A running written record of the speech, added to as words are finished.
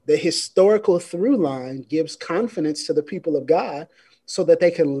The historical through line gives confidence to the people of God so that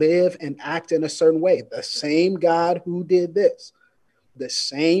they can live and act in a certain way. The same God who did this, the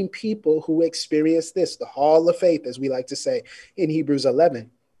same people who experienced this, the hall of faith, as we like to say in Hebrews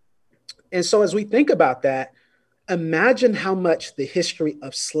 11. And so as we think about that, imagine how much the history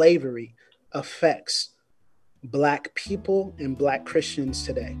of slavery affects Black people and Black Christians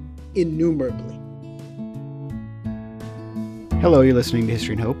today, innumerably. Hello, you're listening to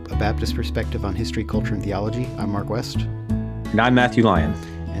History and Hope, a Baptist perspective on history, culture, and theology. I'm Mark West. And I'm Matthew Lyon.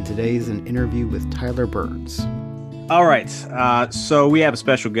 And today is an interview with Tyler Burns. All right, so we have a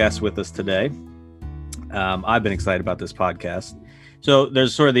special guest with us today. I've been excited about this podcast. So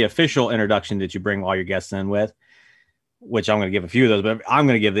there's sort of the official introduction that you bring all your guests in with, which I'm going to give a few of those, but I'm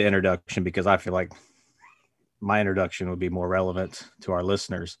going to give the introduction because I feel like my introduction would be more relevant to our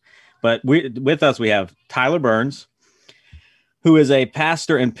listeners. But with us, we have Tyler Burns, who is a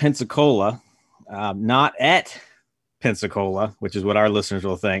pastor in Pensacola, not at Pensacola, which is what our listeners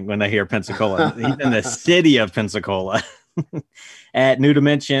will think when they hear Pensacola. He's in the city of Pensacola at New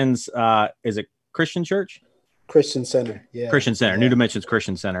Dimensions. Is it Christian Church? Christian Center. Yeah. Christian Center, yeah. New Dimensions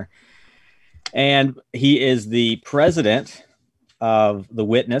Christian Center. And he is the president of The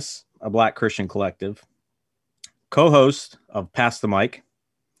Witness, a Black Christian collective, co-host of Pass the Mic.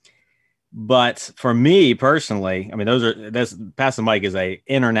 But for me personally, I mean, Pass the Mic is a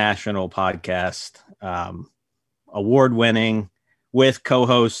international podcast, award-winning, with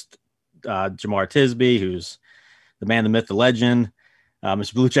co-host Jemar Tisby, who's the man, the myth, the legend,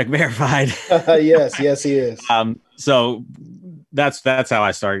 Mr. Blue Check Verified. Yes, he is. So that's how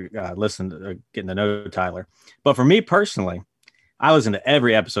I started listening, getting to know Tyler. But for me personally, I listen to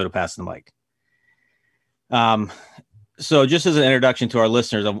every episode of Pass the Mic. So just as an introduction to our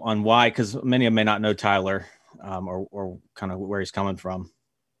listeners on why, because many of them may not know Tyler or kind of where he's coming from.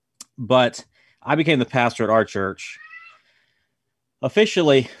 But I became the pastor at our church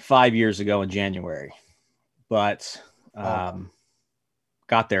officially 5 years ago in January, but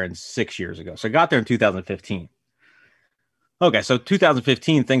got there in 6 years ago. So I got there in 2015. Okay, so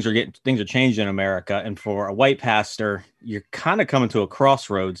 2015, things are changing in America. And for a white pastor, you're kind of coming to a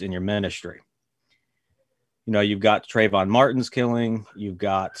crossroads in your ministry. You know, you've got Trayvon Martin's killing. You've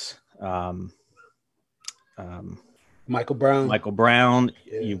got Michael Brown.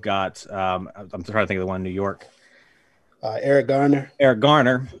 Yeah. You've got, I'm trying to think of the one in New York. Eric Garner.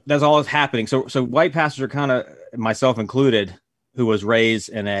 That's all that's happening. So white pastors are kind of, myself included, who was raised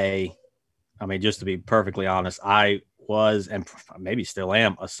in just to be perfectly honest, I was, and maybe still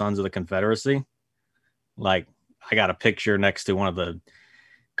am, a Sons of the Confederacy. Like, I got a picture next to one of the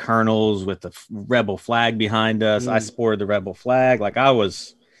colonels with the rebel flag behind us. I sported the rebel flag. Like, I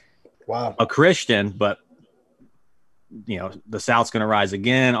was a Christian, but you know, the South's going to rise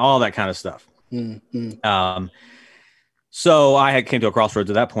again, all that kind of stuff. So I came to a crossroads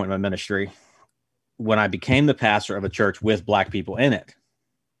at that point in my ministry when I became the pastor of a church with Black people in it.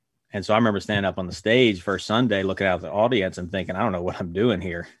 And so I remember standing up on the stage first Sunday, looking out at the audience and thinking, I don't know what I'm doing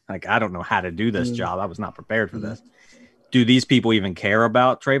here. Like, I don't know how to do this job. I was not prepared for this. Do these people even care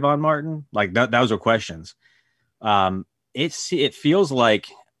about Trayvon Martin? Like, those are questions. It feels like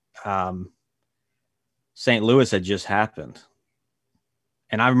St. Louis had just happened.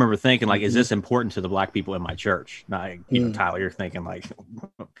 And I remember thinking, like, is this important to the Black people in my church? Now, Tyler, you're thinking, like,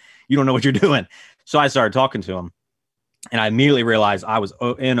 you don't know what you're doing. So I started talking to him, and I immediately realized I was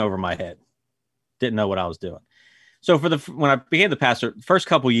in over my head. Didn't know what I was doing. So when I became the pastor, first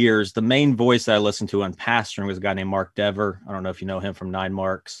couple years, the main voice that I listened to on pastoring was a guy named Mark Dever. I don't know if you know him from 9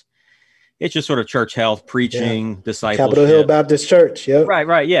 Marks. It's just sort of church health, preaching, discipleship. Capitol Hill Baptist Church. Yep.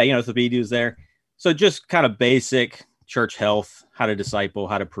 Right. Yeah. You know, the BDU's there. So just kind of basic church health, how to disciple,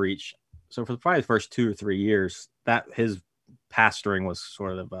 how to preach. So for probably the first 2 or 3 years, that his pastoring was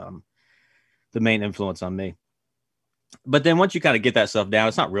sort of the main influence on me. But then once you kind of get that stuff down,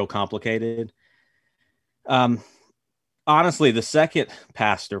 it's not real complicated. Honestly, the second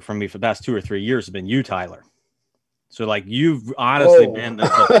pastor for me for the past 2 or 3 years has been you, Tyler. So, like, you've honestly been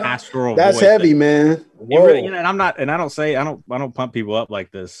the pastoral. That's voice heavy, man. Really, and I don't pump people up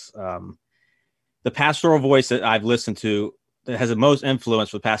like this. The pastoral voice that I've listened to that has the most influence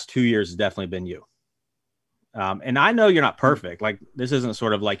for the past 2 years has definitely been you. And I know you're not perfect. Like, this isn't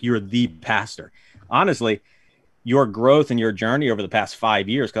sort of like you're the pastor. Honestly, your growth and your journey over the past 5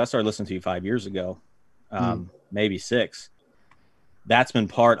 years, because I started listening to you 5 years ago. Maybe 6. That's been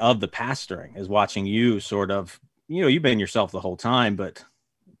part of the pastoring, is watching you sort of, you know, you've been yourself the whole time, but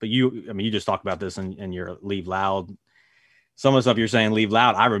you just talked about this in your Leave Loud. Some of the stuff you're saying, Leave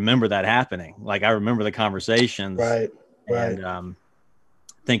Loud, I remember that happening. Like, I remember the conversations. Right. And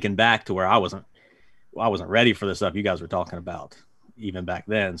thinking back to where I wasn't ready for the stuff you guys were talking about even back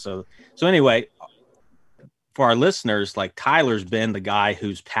then. So anyway, for our listeners, like Tyler's been the guy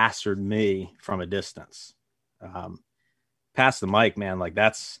who's pastored me from a distance. Pass the mic, man. Like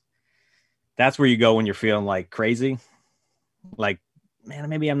that's where you go when you're feeling like crazy. Like, man,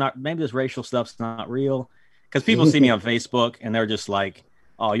 maybe this racial stuff's not real. Because people see me on Facebook and they're just like,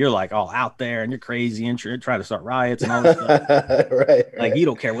 oh, you're like all out there and you're crazy and you're trying to start riots and all this stuff. Right. Like, you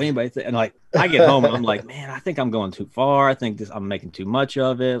don't care what anybody thinks. And like, I get home and I'm like, man, I think I'm going too far. I think I'm making too much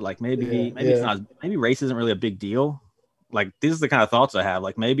of it. Like maybe it's not, maybe race isn't really a big deal. Like, these are the kind of thoughts I have.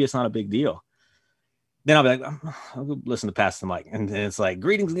 Like, maybe it's not a big deal. Then I'll be like, I'll go listen to Pass the Mic. And then it's like,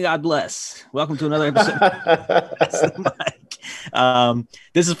 greetings and God bless. Welcome to another episode. Pass the Mic.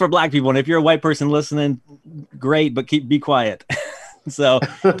 This is for Black people. And if you're a white person listening, great, but be quiet. So,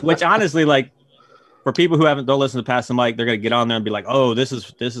 which honestly, like, for people who don't listen to Pass the Mic, they're going to get on there and be like, oh, this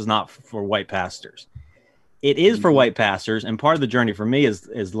is not for white pastors. It is for white pastors. And part of the journey for me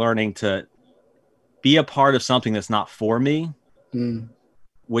is learning to be a part of something that's not for me.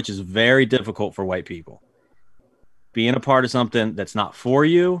 Which is very difficult for white people. Being a part of something that's not for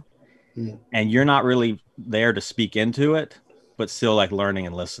you, and you're not really there to speak into it, but still like learning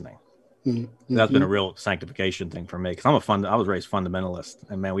and listening. That's been a real sanctification thing for me, because I was raised fundamentalist,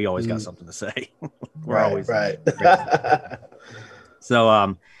 and man, we always got something to say. We're always right.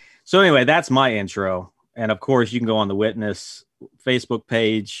 So anyway, that's my intro, and of course, you can go on the Witness Facebook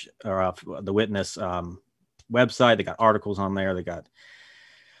page or the Witness website. They got articles on there. They got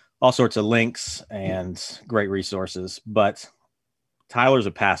all sorts of links and great resources. But Tyler's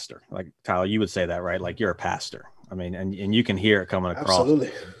a pastor. Like, Tyler, you would say that, right? Like, you're a pastor. I mean, and you can hear it coming across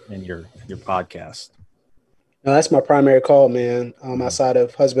in your podcast. No, that's my primary call, man. Outside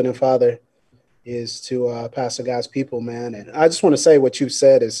of husband and father, is to pastor God's people, man. And I just want to say what you've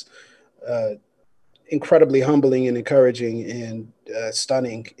said is incredibly humbling and encouraging and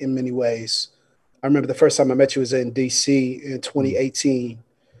stunning in many ways. I remember the first time I met you was in D.C. in 2018.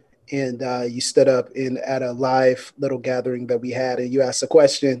 And you stood up at a live little gathering that we had, and you asked a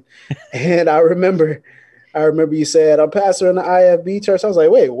question. And I remember you said, I'm pastor in the IFB church. I was like,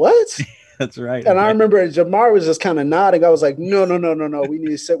 wait, what? That's right. And I remember Jamar was just kind of nodding. I was like, no. We need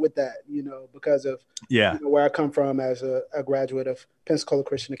to sit with that, because of where I come from as a graduate of Pensacola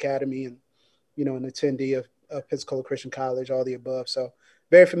Christian Academy and, an attendee of Pensacola Christian College, all the above. So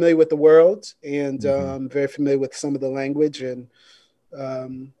very familiar with the world and very familiar with some of the language and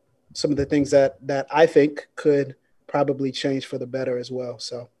some of the things that I think could probably change for the better as well.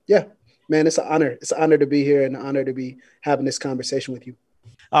 So, yeah, man, it's an honor. It's an honor to be here and an honor to be having this conversation with you.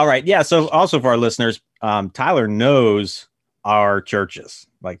 All right. Yeah. So also for our listeners, Tyler knows our churches.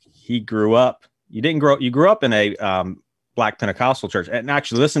 Like, you grew up in a Black Pentecostal church. And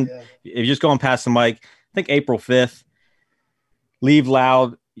actually, listen, if you just go and Pass the Mic, I think April 5th, Leave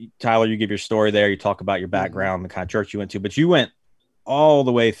Loud. Tyler, you give your story there. You talk about your background, the kind of church you went to, but you went all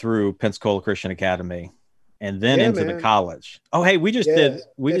the way through Pensacola Christian Academy and then into the college. Oh, hey, we just did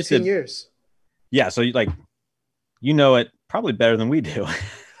 15 years. Yeah. So it probably better than we do.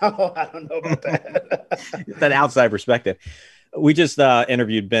 Oh, I don't know about that. That outside perspective. We just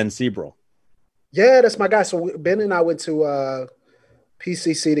interviewed Ben Siebel. Yeah, that's my guy. So Ben and I went to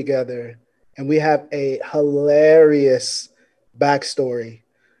PCC together, and we have a hilarious backstory.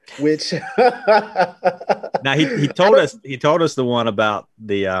 Which now he told us the one about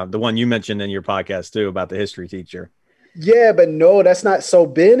the one you mentioned in your podcast too, about the history teacher. Yeah, but no, that's not. So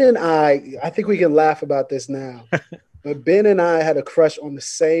Ben and I think we can laugh about this now, but Ben and I had a crush on the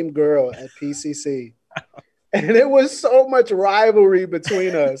same girl at PCC, and it was so much rivalry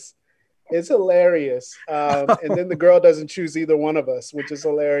between us. It's hilarious. And then the girl doesn't choose either one of us, which is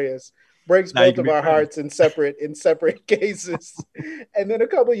hilarious. Breaks both of our hearts in separate cases. And then a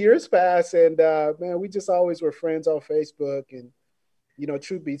couple of years pass, and man, we just always were friends on Facebook. And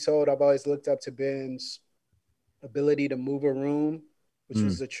truth be told, I've always looked up to Ben's ability to move a room, which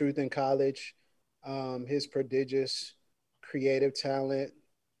was the truth in college. His prodigious creative talent,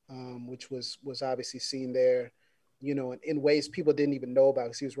 which was obviously seen there, in ways people didn't even know about,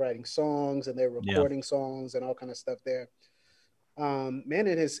 because he was writing songs and they're recording songs and all kind of stuff there. Man,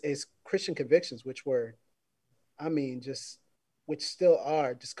 and his Christian convictions, which still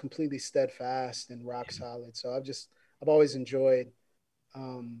are just completely steadfast and rock solid. So I've always enjoyed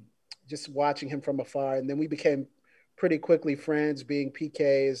just watching him from afar. And then we became pretty quickly friends, being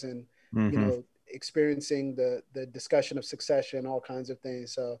PKs and, experiencing the discussion of succession, all kinds of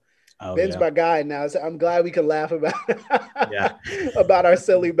things. So Ben's my guy now. So I'm glad we can laugh about about our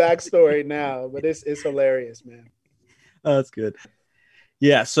silly backstory now, but it's hilarious, man. Oh, that's good.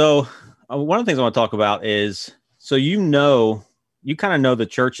 Yeah. So one of the things I want to talk about is, so you kind of know the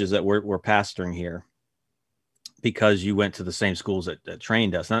churches that we're pastoring here because you went to the same schools that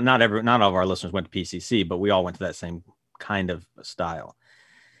trained us. Not all of our listeners went to PCC, but we all went to that same kind of style.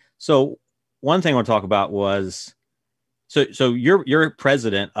 So one thing I want to talk about was, so you're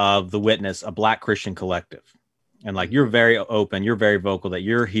president of The Witness, a Black Christian collective. And like, you're very open, you're very vocal that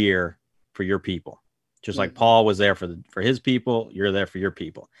you're here for your people. Just like Paul was there for his people, you're there for your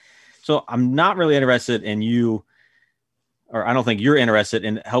people. So I'm not really interested in you, or I don't think you're interested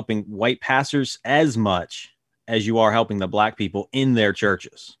in helping white pastors as much as you are helping the Black people in their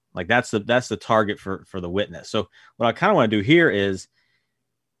churches. Like that's the target for The Witness. So what I kind of want to do here is,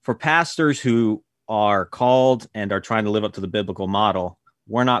 for pastors who are called and are trying to live up to the biblical model,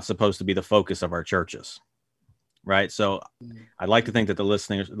 we're not supposed to be the focus of our churches. Right. So I'd like to think that the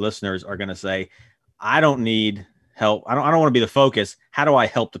listeners are going to say, I don't need help. I don't want to be the focus. How do I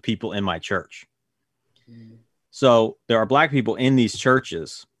help the people in my church? So there are Black people in these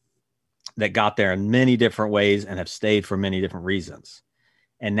churches that got there in many different ways and have stayed for many different reasons.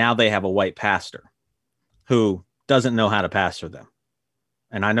 And now they have a white pastor who doesn't know how to pastor them.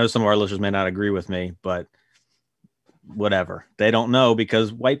 And I know some of our listeners may not agree with me, but whatever. They don't know,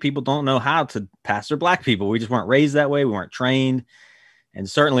 because white people don't know how to pastor Black people. We just weren't raised that way. We weren't trained. And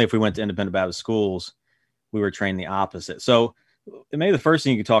certainly if we went to independent Baptist schools, we were trained the opposite. So maybe the first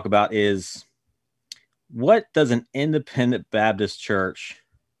thing you could talk about is, what does an independent Baptist church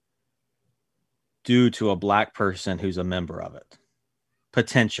do to a Black person who's a member of it?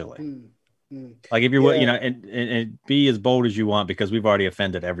 Potentially. Like, if you're, and be as bold as you want, because we've already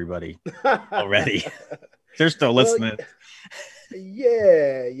offended everybody already. They're still listening.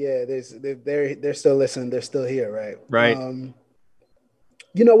 Yeah. They're still listening. They're still here, right? Right.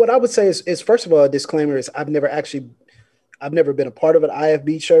 What I would say is first of all, a disclaimer is I've never been a part of an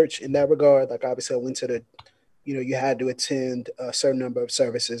IFB church in that regard. Like, obviously I went to the, you had to attend a certain number of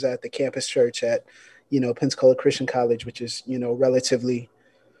services at the campus church at, Pensacola Christian College, which is, relatively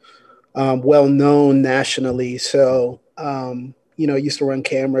well known nationally. So, used to run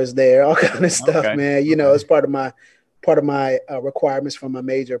cameras there, all kind of stuff, okay. Man. It's part of my requirements for my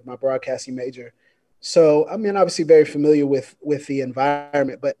major, my broadcasting major. So, I mean, obviously very familiar with the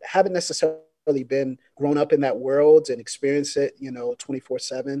environment, but haven't necessarily been grown up in that world and experienced it,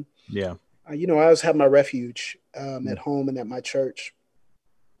 24/7. Yeah. I always have my refuge at home and at my church,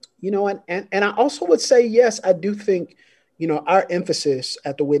 and I also would say, yes, I do think, our emphasis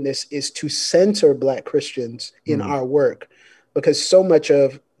at The Witness is to center Black Christians in our work, because so much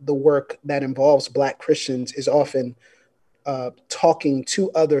of the work that involves Black Christians is often talking to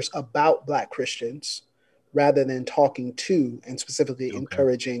others about Black Christians rather than talking to and specifically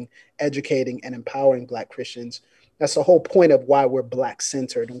encouraging, educating, and empowering Black Christians. That's the whole point of why we're Black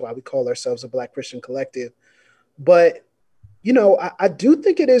centered and why we call ourselves a Black Christian collective. But, I do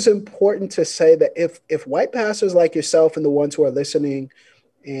think it is important to say that if white pastors like yourself and the ones who are listening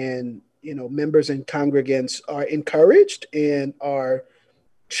and, members and congregants are encouraged and are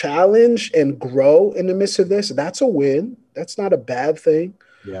challenge and grow in the midst of this, that's a win. That's not a bad thing.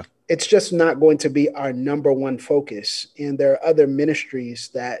 Yeah. It's just not going to be our number one focus. And there are other ministries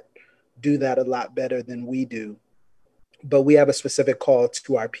that do that a lot better than we do. But we have a specific call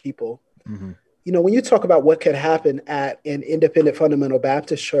to our people. Mm-hmm. When you talk about what could happen at an independent fundamental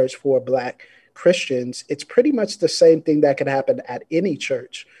Baptist church for Black Christians, it's pretty much the same thing that could happen at any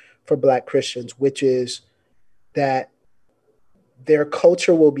church for Black Christians, which is that their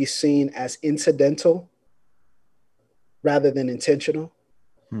culture will be seen as incidental rather than intentional.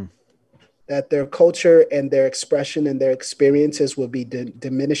 That their culture and their expression and their experiences will be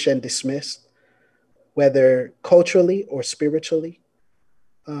diminished and dismissed, whether culturally or spiritually.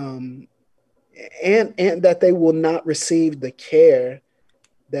 And that they will not receive the care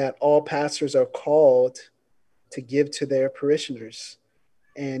that all pastors are called to give to their parishioners.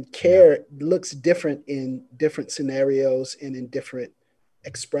 And care looks different in different scenarios and in different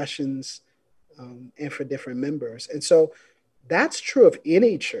expressions and for different members. And so that's true of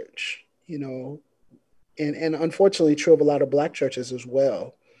any church, and unfortunately true of a lot of Black churches as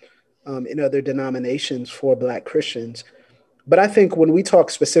well, in other denominations for Black Christians. But I think when we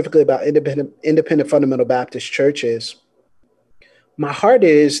talk specifically about independent fundamental Baptist churches, my heart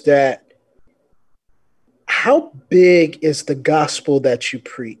is that, how big is the gospel that you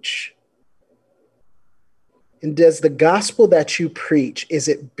preach? And does the gospel that you preach, is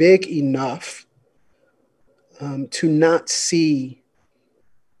it big enough to not see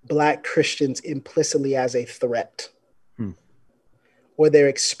Black Christians implicitly as a threat, or their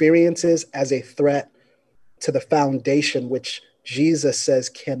experiences as a threat to the foundation which Jesus says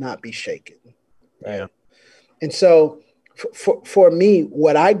cannot be shaken. Right. Yeah. And so for me,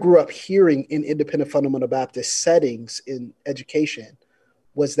 what I grew up hearing in independent fundamental Baptist settings in education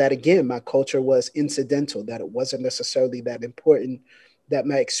was that, again, my culture was incidental, that it wasn't necessarily that important, that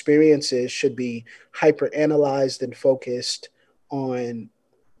my experiences should be hyper analyzed and focused on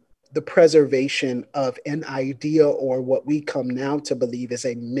the preservation of an idea, or what we come now to believe is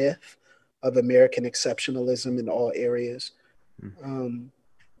a myth of American exceptionalism in all areas.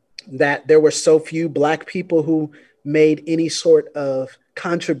 That there were so few Black people who made any sort of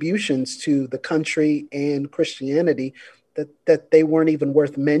contributions to the country and Christianity that they weren't even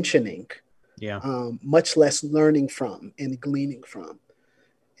worth mentioning, much less learning from and gleaning from.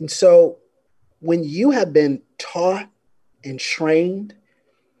 And so when you have been taught and trained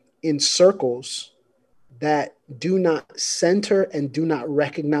in circles that do not center and do not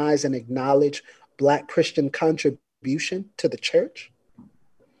recognize and acknowledge Black Christian contribution to the church,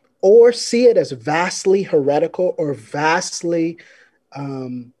 or see it as vastly heretical or vastly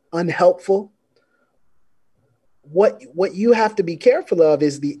unhelpful, what you have to be careful of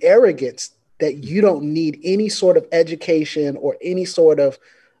is the arrogance that you don't need any sort of education or any sort of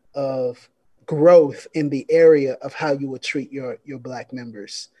growth in the area of how you would treat your Black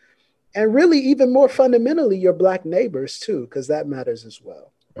members. And really, even more fundamentally, your Black neighbors too, because that matters as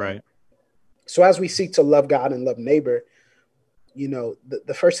well. Right. So as we seek to love God and love neighbor,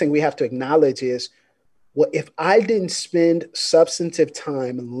 the first thing we have to acknowledge is, well, if I didn't spend substantive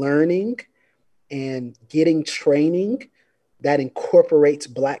time learning and getting training that incorporates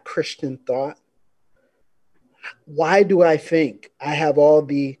Black Christian thought, why do I think I have all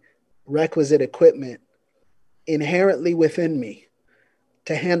the requisite equipment inherently within me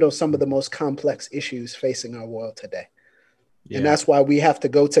to handle some of the most complex issues facing our world today? Yeah. And that's why we have to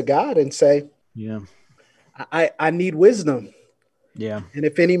go to God and say, I need wisdom. Yeah. And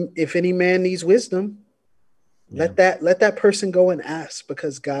if any man needs wisdom, let that person go and ask,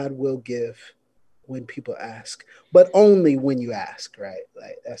 because God will give when people ask, but only when you ask, right?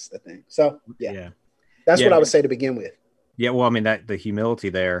 Like, that's the thing. So that's what I would say to begin with. Yeah. Well, I mean, that the humility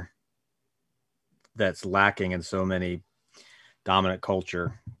there that's lacking in so many dominant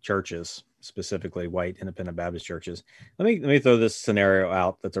culture churches, specifically white independent Baptist churches. Let me throw this scenario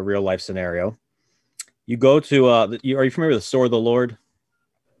out. That's a real life scenario. You go to, are you familiar with the Sword of the Lord?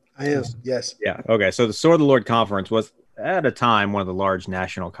 I am, yes. Yeah. Okay. So the Sword of the Lord conference was at a time one of the large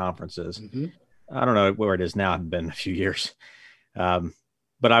national conferences. Mm-hmm. I don't know where it is now. It's been a few years.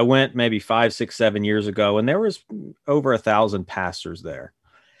 But I went maybe 5, 6, 7 years ago, and there was over 1,000 pastors there.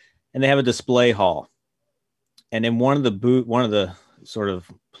 And they have a display hall. And in one of the sort of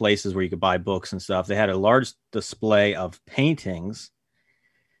places where you could buy books and stuff, they had a large display of paintings,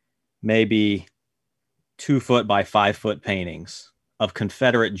 maybe 2 foot by 5 foot paintings of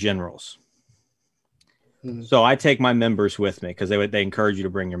Confederate generals. Mm-hmm. So I take my members with me, because they encourage you to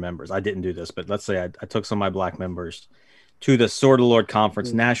bring your members. I didn't do this, but let's say I took some of my Black members to the Sword of the Lord conference,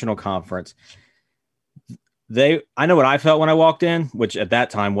 mm-hmm. national conference. I know what I felt when I walked in, which at that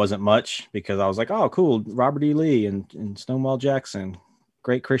time wasn't much, because I was like, oh, cool, Robert E. Lee and Stonewall Jackson,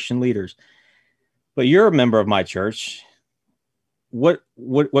 great Christian leaders. But you're a member of my church. What's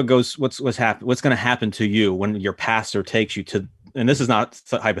going to happen to you when your pastor takes you to, and this is not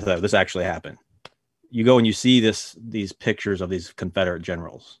hypothetical, this actually happened. You go and you see these pictures of these Confederate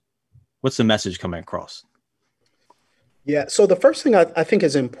generals. What's the message coming across? Yeah. So the first thing I think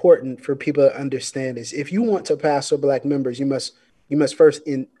is important for people to understand is, if you want to pastor Black members, you must first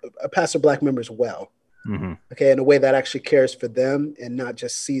pastor Black members well. Mm-hmm. Okay. In a way that actually cares for them and not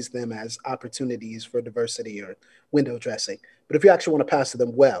just sees them as opportunities for diversity or window dressing. But if you actually want to pastor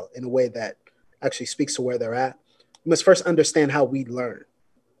them well in a way that actually speaks to where they're at, you must first understand how we learn.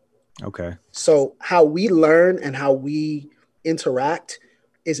 Okay. So how we learn and how we interact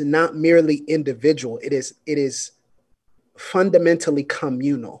is not merely individual. It is fundamentally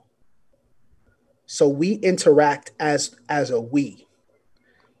communal. So we interact as a we.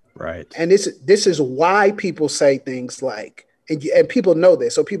 Right. And this is why people say things like, and people know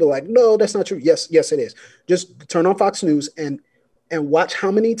this. So people are like, no, that's not true. Yes, it is. Just turn on Fox News and watch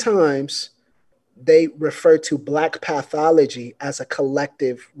how many times they refer to Black pathology as a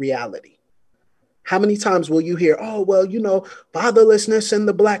collective reality. How many times will you hear, oh, well, fatherlessness in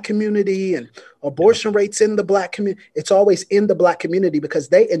the Black community and abortion rates in the Black community? It's always in the Black community, because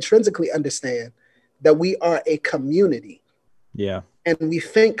they intrinsically understand that we are a community. Yeah. And we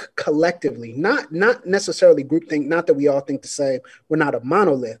think collectively, not necessarily groupthink, not that we all think the same. We're not a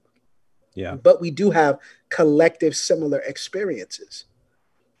monolith. Yeah. But we do have collective similar experiences.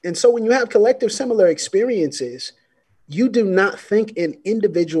 And so when you have collective similar experiences, You do not think in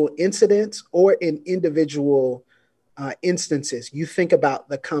individual incidents or in individual instances. You think about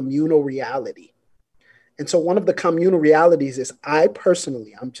the communal reality. And so one of the communal realities is I'm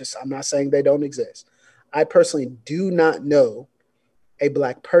not saying they don't exist. I personally do not know a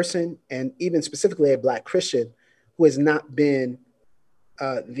Black person, and even specifically a Black Christian, who has not been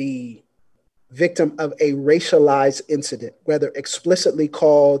the victim of a racialized incident, whether explicitly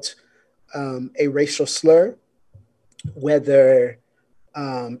called a racial slur, whether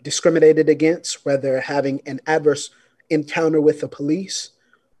discriminated against, whether having an adverse encounter with the police,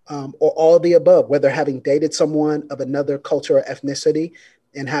 or all the above, whether having dated someone of another culture or ethnicity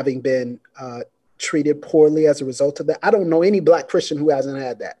and having been treated poorly as a result of that. I don't know any Black Christian who hasn't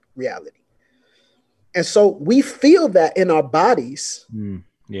had that reality. And so we feel that in our bodies.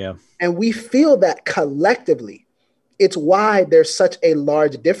 Yeah. And we feel that collectively. It's why there's such a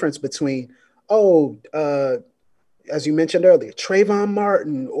large difference between, as you mentioned earlier, Trayvon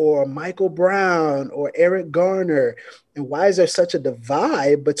Martin or Michael Brown or Eric Garner. And why is there such a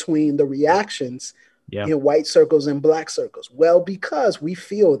divide between the reactions in white circles and Black circles? Well, because we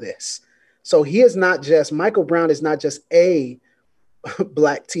feel this. So Michael Brown is not just a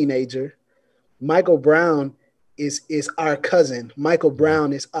Black teenager. Michael Brown is our cousin. Michael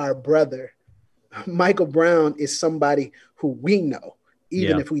Brown is our brother. Michael Brown is somebody who we know,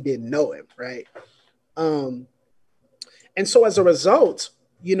 even if we didn't know him, right? And so as a result,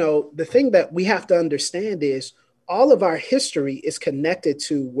 the thing that we have to understand is all of our history is connected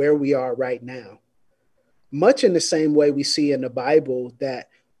to where we are right now. Much in the same way we see in the Bible that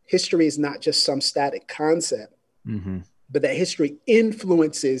history is not just some static concept, but that history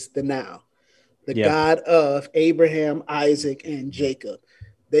influences the now. The God of Abraham, Isaac, and Jacob.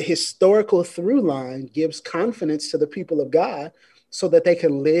 The historical through line gives confidence to the people of God so that they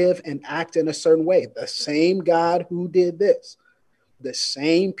can live and act in a certain way. The same God who did this, the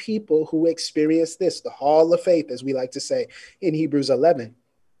same people who experienced this, the hall of faith, as we like to say in Hebrews 11.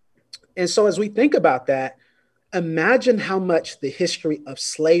 And so as we think about that, imagine how much the history of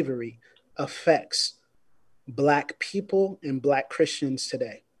slavery affects Black people and Black Christians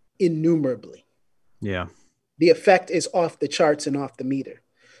today, innumerably. Yeah. The effect is off the charts and off the meter.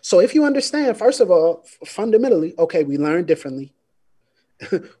 So if you understand, first of all, fundamentally, okay, we learn differently.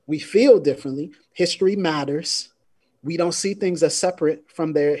 We feel differently. History matters. We don't see things as separate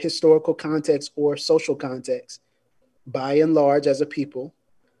from their historical context or social context, by and large, as a people.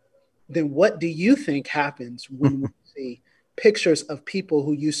 Then what do you think happens when we see pictures of people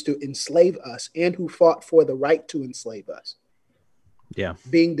who used to enslave us and who fought for the right to enslave us? Yeah.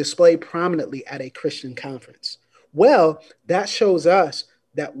 Being displayed prominently at a Christian conference. Well, that shows us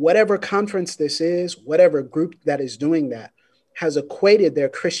that whatever conference this is, whatever group that is doing that, has equated their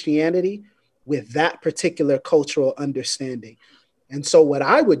Christianity with that particular cultural understanding. And so what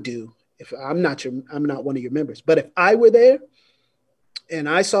I would do, if I'm not one of your members, but if I were there and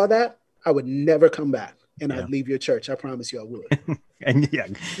I saw that, I would never come back and I'd leave your church. I promise you I would. And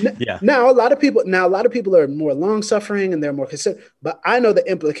Now a lot of people are more long suffering and they're more considerate, but I know the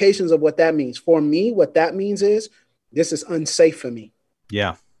implications of what that means. For me, what that means is this is unsafe for me.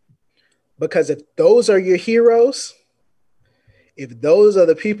 Yeah. Because if those are your heroes, if those are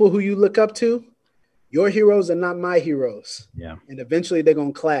the people who you look up to, your heroes are not my heroes. Yeah. And eventually they're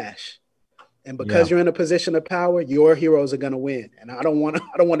going to clash. And because you're in a position of power, your heroes are going to win. And I don't want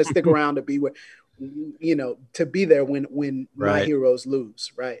to stick around to be where, to be there when my heroes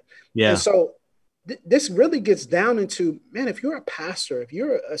lose. Right. Yeah. And so this really gets down into, man, if you're a pastor, if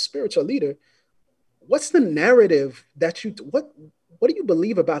you're a spiritual leader, what's the narrative that what do you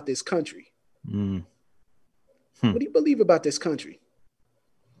believe about this country? What do you believe about this country?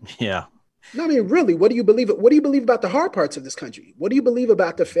 Yeah. No, I mean, really, what do you believe? What do you believe about the hard parts of this country? What do you believe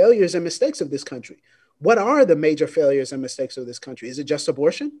about the failures and mistakes of this country? What are the major failures and mistakes of this country? Is it just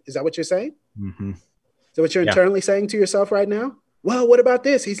abortion? Is that what you're saying? Is that what you're internally saying to yourself right now? Well, what about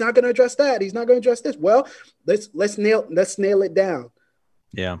this? He's not going to address that. He's not going to address this. Well, let's nail it down.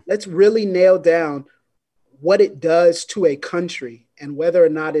 Yeah. Let's really nail down what it does to a country and whether or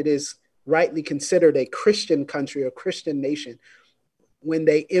not it is rightly considered a Christian country or Christian nation when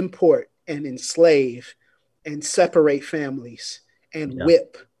they import and enslave and separate families and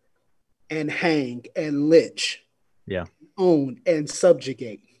whip and hang and lynch, own and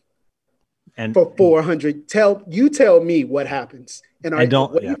subjugate. And for 400, tell me what happens. And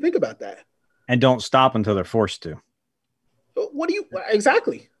what do you think about that? And don't stop until they're forced to. What do you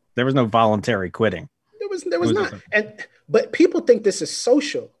exactly? There was no voluntary quitting. There was not. But people think this is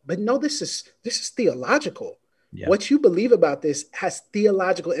social, but no, this is theological. Yeah. What you believe about this has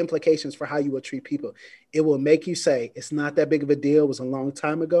theological implications for how you will treat people. It will make you say, it's not that big of a deal. It was a long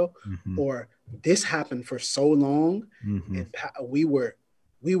time ago. Mm-hmm. Or this happened for so long. Mm-hmm. And we were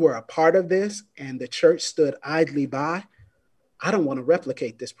a part of this, and the church stood idly by. I don't want to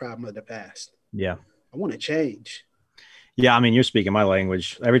replicate this problem of the past. Yeah. I want to change. Yeah. I mean, you're speaking my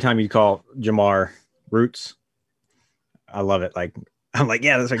language. Every time you call Jamar Roots, I love it. Like, I'm like,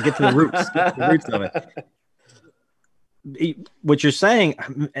 yeah, let's get to the roots, get to the roots of it. What you're saying,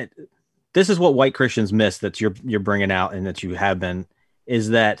 this is what white Christians miss that you're bringing out, and that you have been, is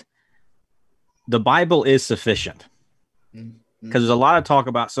that the Bible is sufficient. Because there's a lot of talk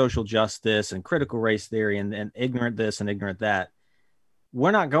about social justice and critical race theory and ignorant this and ignorant that.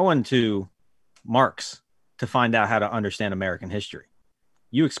 We're not going to Marx to find out how to understand American history.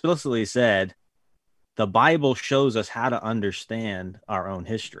 You explicitly said the Bible shows us how to understand our own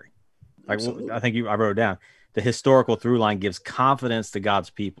history. Like, I think I wrote it down. The historical through line gives confidence to God's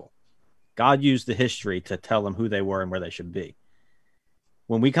people. God used the history to tell them who they were and where they should be.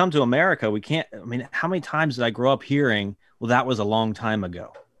 When we come to America, we can't, I mean, how many times did I grow up hearing, well, that was a long time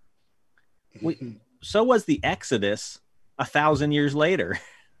ago? So was the Exodus 1,000 years later,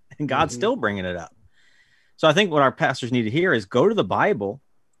 and God's still bringing it up. So I think what our pastors need to hear is go to the Bible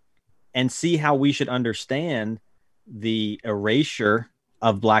and see how we should understand the erasure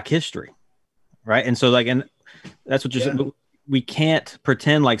of Black history. Right. And so, like, and that's what you're saying. We can't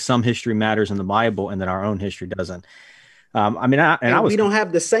pretend like some history matters in the Bible and that our own history doesn't. I mean, we don't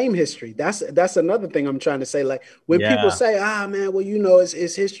have the same history. That's another thing I'm trying to say. Like, when people say, man, well, you know, it's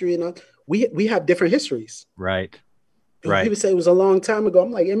history, and we have different histories. Right. Right. People say it was a long time ago.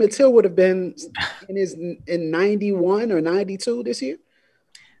 I'm like, Emmett Till would have been in 91 or 92 this year.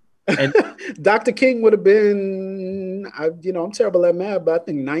 And Dr. King would have been, I'm terrible at math, but I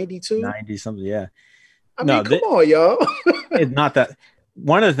think 92. 90 something, yeah. I mean, come on, y'all. It's not that.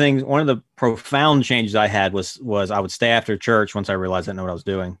 One of the profound changes I had was I would stay after church once I realized I didn't know what I was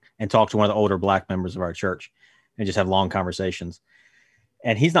doing and talk to one of the older Black members of our church and just have long conversations.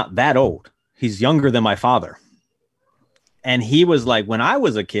 And he's not that old. He's younger than my father. And he was like, when I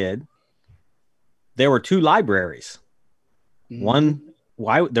was a kid, there were 2 libraries. There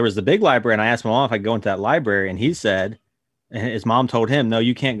was the big library, and I asked my mom if I could go into that library, and he said, and his mom told him, no,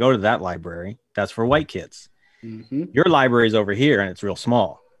 you can't go to that library. That's for white kids. Your library is over here, and it's real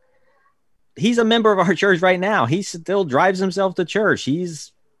small. He's a member of our church right now. He still drives himself to church.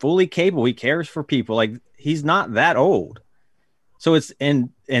 He's fully capable. He cares for people. Like, he's not that old. So it's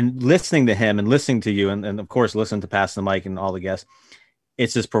and listening to him and listening to you, and of course, listen to Pastor Mike and all the guests.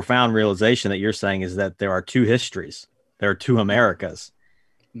 It's this profound realization that you're saying is that there are 2 histories. There are 2 Americas.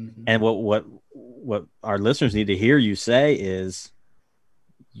 And what our listeners need to hear you say is,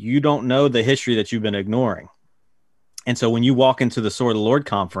 you don't know the history that you've been ignoring. And so when you walk into the Sword of the Lord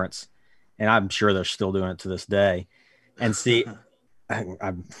conference, and I'm sure they're still doing it to this day, and see,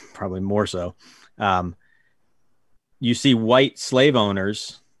 I'm probably more so, you see white slave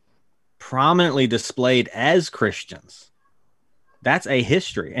owners prominently displayed as Christians. That's a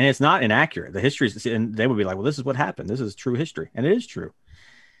history, and it's not inaccurate. The history is, and they would be like, well, this is what happened. This is true history. And it is true.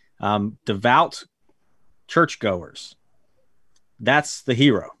 Devout churchgoers. That's the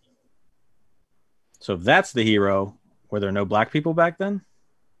hero. So if that's the hero, were there no Black people back then?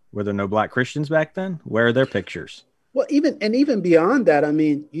 Were there no Black Christians back then? Where are their pictures? Well, even beyond that, I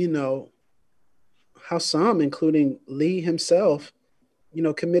mean, how some, including Lee himself,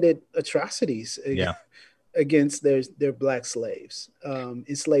 committed atrocities against their Black slaves,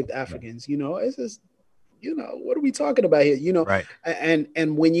 enslaved Africans. It's just, what are we talking about here? Right.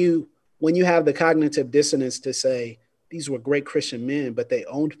 And when you have the cognitive dissonance to say these were great Christian men, but they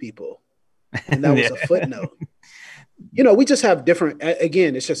owned people, and that was a footnote. We just have different.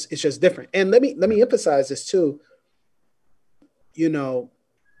 Again, it's just different. And let me emphasize this too.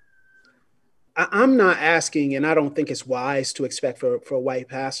 I'm not asking, and I don't think it's wise to expect for white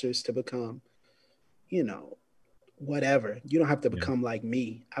pastors to become, whatever. You don't have to become like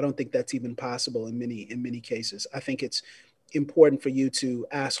me. I don't think that's even possible in many cases. I think it's important for you to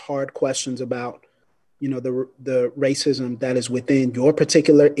ask hard questions about, the racism that is within your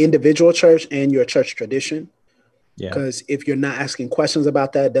particular individual church and your church tradition. Because if you're not asking questions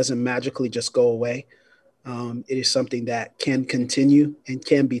about that, it doesn't magically just go away. It is something that can continue and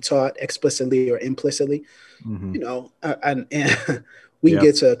can be taught explicitly or implicitly. And we can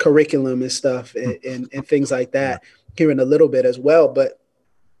get to curriculum and stuff and things like that here in a little bit as well. But,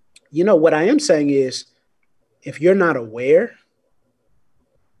 what I am saying is, if you're not aware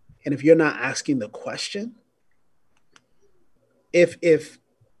and if you're not asking the question, if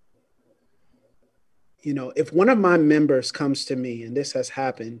if one of my members comes to me, and this has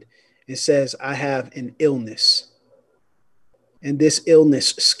happened, and says, I have an illness, and this illness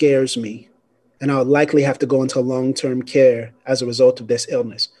scares me, and I'll likely have to go into long-term care as a result of this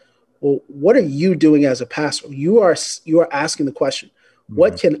illness. Well, what are you doing as a pastor? You are asking the question,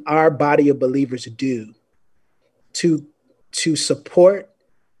 what can our body of believers do to support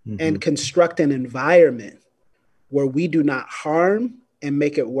and construct an environment where we do not harm and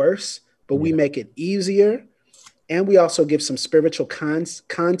make it worse, but we make it easier, and we also give some spiritual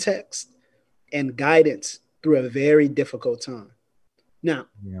context and guidance through a very difficult time. Now,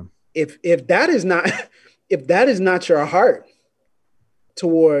 if that is not your heart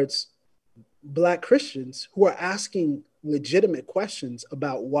towards Black Christians who are asking legitimate questions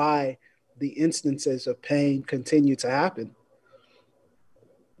about why the instances of pain continue to happen,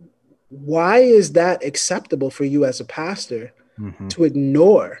 why is that acceptable for you as a pastor to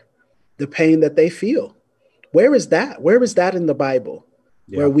ignore the pain that they feel? Where is that? Where is that in the Bible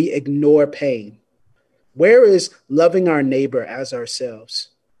where we ignore pain? Where is loving our neighbor as ourselves?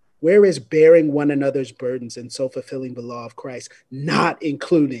 Where is bearing one another's burdens and so fulfilling the law of Christ, not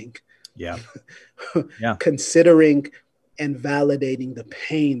including considering and validating the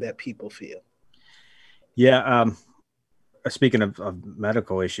pain that people feel? Speaking of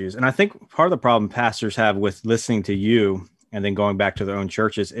medical issues, and I think part of the problem pastors have with listening to you and then going back to their own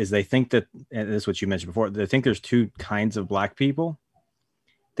churches is they think that, and this is what you mentioned before, they think there's two kinds of Black people.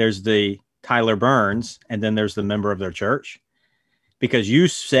 There's the Tyler Burns, and then there's the member of their church, because you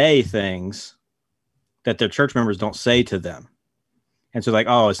say things that their church members don't say to them. And so like,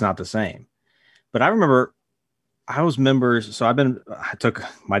 oh, it's not the same. But I remember I was members. So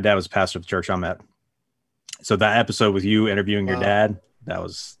my dad was pastor of the church I'm at. So that episode with you interviewing your dad, that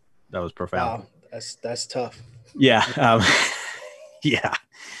was profound. Wow, that's tough. Yeah.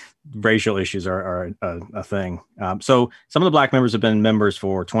 Racial issues are a thing. So some of the Black members have been members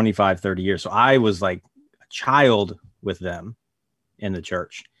for 25, 30 years. So I was like a child with them in the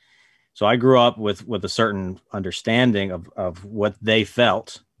church. So I grew up with a certain understanding of what they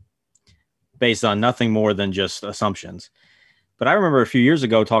felt based on nothing more than just assumptions. But I remember a few years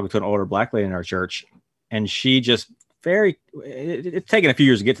ago talking to an older Black lady in our church, and she just it's taken a few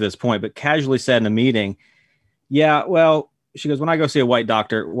years to get to this point, but casually said in a meeting, she goes, when I go see a white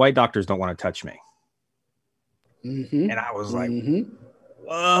doctor, white doctors don't want to touch me. And I was like,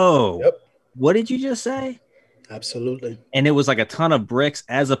 whoa, what did you just say? Absolutely. And it was like a ton of bricks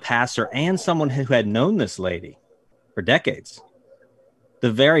as a pastor and someone who had known this lady for decades.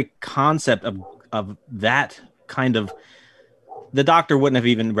 The very concept of that kind of, the doctor wouldn't have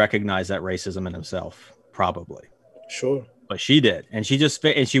even recognized that racism in himself, probably. Sure. But she did. And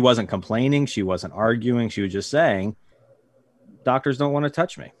she wasn't complaining. She wasn't arguing. She was just saying, doctors don't want to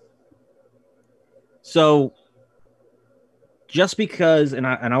touch me. So just because, and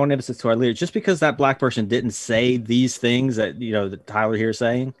I want to emphasize to our leaders, just because that Black person didn't say these things that, that Tyler here is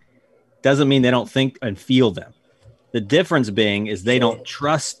saying, doesn't mean they don't think and feel them. The difference being is they don't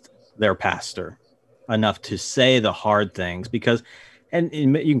trust their pastor enough to say the hard things because, and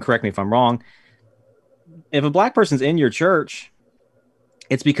you can correct me if I'm wrong, if a Black person's in your church,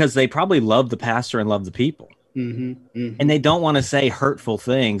 it's because they probably love the pastor and love the people. And they don't want to say hurtful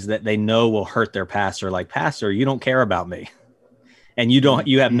things that they know will hurt their pastor. Like, pastor, you don't care about me. And you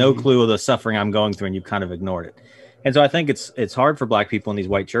have no clue of the suffering I'm going through, and you kind of ignored it. And so I think it's hard for Black people in these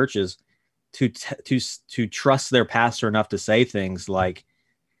white churches to trust their pastor enough to say things like,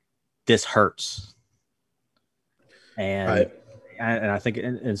 this hurts. And I think,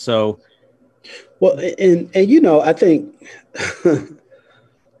 and so, well, and I think,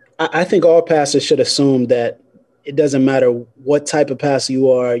 I think all pastors should assume that it doesn't matter what type of pastor you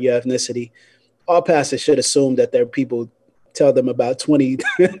are, your ethnicity. All pastors should assume that their people tell them about 20%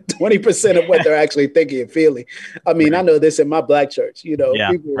 of what they're actually thinking and feeling. I mean, I know this in my Black church, people,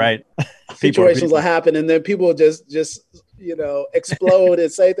 situations will happen, and then people just explode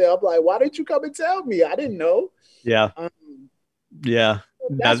and say things. I'm like, why didn't you come and tell me? I didn't know.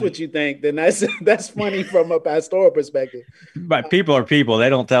 That's what you think. Then that's funny from a pastoral perspective. But people are people. They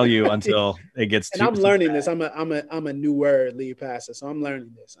don't tell you until it gets. And I'm learning this. I'm a newer lead pastor, so I'm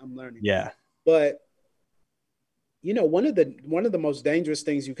learning this. But one of the most dangerous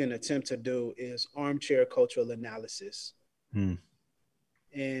things you can attempt to do is armchair cultural analysis.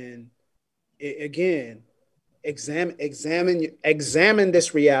 And again, examine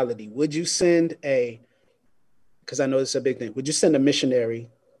this reality. Would you send because I know this is a big thing, would you send a missionary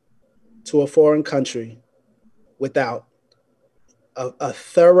to a foreign country without a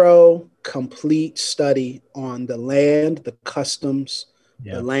thorough, complete study on the land, the customs,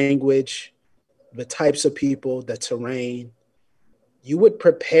 the language, the types of people, the terrain, you would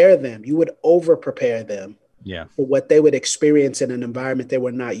prepare them, you would over prepare them for what they would experience in an environment they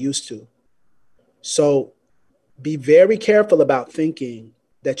were not used to. So be very careful about thinking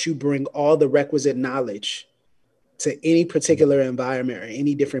that you bring all the requisite knowledge to any particular environment or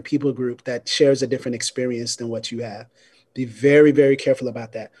any different people group that shares a different experience than what you have. Be very, very careful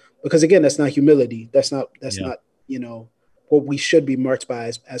about that. Because again, that's not humility. That's not, what we should be marked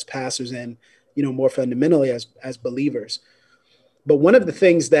by as pastors and, more fundamentally as believers. But one of the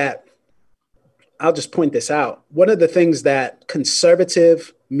things that, I'll just point this out, one of the things that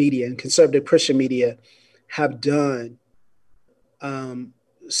conservative media and conservative Christian media have done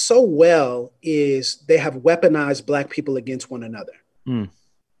so well is they have weaponized Black people against one another. And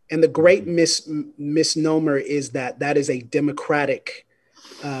the great misnomer is that is a democratic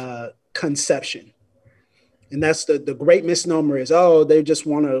conception. And that's the great misnomer is, they just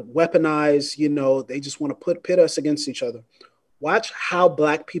want to weaponize, they just want to pit us against each other. Watch how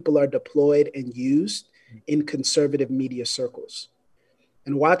Black people are deployed and used in conservative media circles.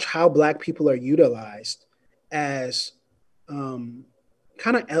 And watch how Black people are utilized as kind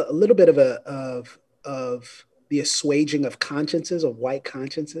of a little bit of the assuaging of consciences, of white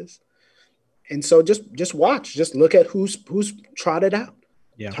consciences. And so just watch, just look at who's trotted out.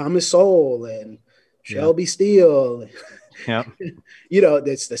 Yeah. Thomas Sowell and Shelby Steele. Yeah.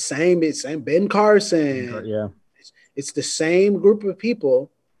 It's the same, Ben Carson. Yeah. It's the same group of people.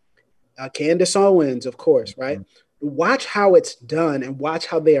 Candace Owens, of course, right? Mm-hmm. Watch how it's done and watch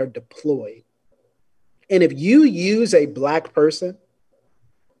how they are deployed. And if you use a Black person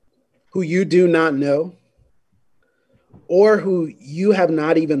who you do not know, or who you have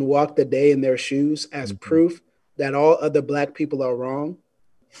not even walked a day in their shoes as proof that all other Black people are wrong,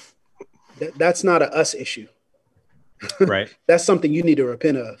 that's not a us issue. Right. That's something you need to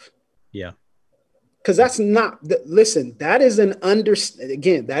repent of. Yeah. Because that's not, listen, that is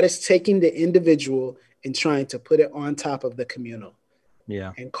that is taking the individual and trying to put it on top of the communal.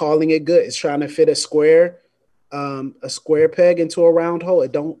 Yeah. And calling it good. It's trying to fit a square peg into a round hole.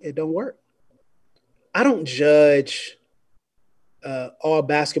 It don't work. I don't judge all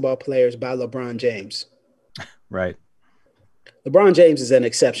basketball players by LeBron James. Right. LeBron James is an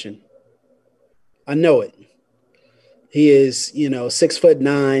exception. I know it. He is, 6'9",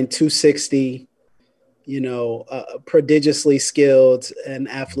 260, prodigiously skilled, an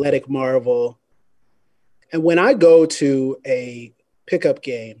athletic marvel. And when I go to a pickup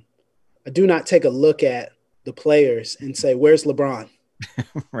game, I do not take a look at the players and say, where's LeBron?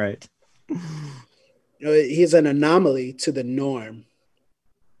 Right. He's an anomaly to the norm.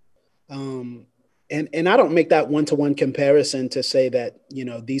 And I don't make that one-to-one comparison to say that,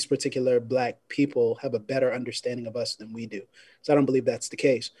 these particular Black people have a better understanding of us than we do. So I don't believe that's the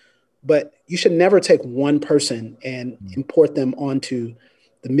case. But you should never take one person and import them onto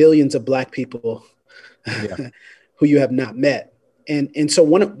the millions of Black people who you have not met. And so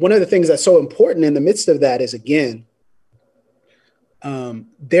one of the things that's so important in the midst of that is, again,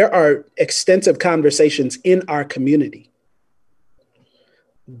 there are extensive conversations in our community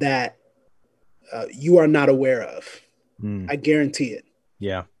that you are not aware of. I guarantee it.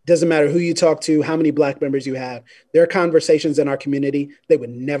 Yeah. Doesn't matter who you talk to, how many Black members you have. There are conversations in our community they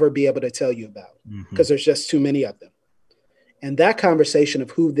would never be able to tell you about because there's just too many of them. And that conversation of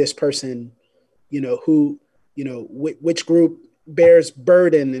who this person, which group bears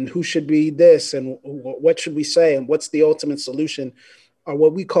burden and who should be this and what should we say and what's the ultimate solution are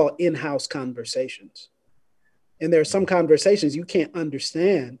what we call in-house conversations. And there are some conversations you can't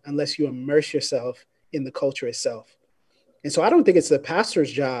understand unless you immerse yourself in the culture itself. And so I don't think it's the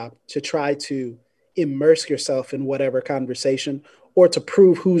pastor's job to try to immerse yourself in whatever conversation or to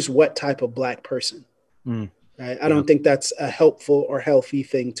prove who's what type of Black person. Right? I don't think that's a helpful or healthy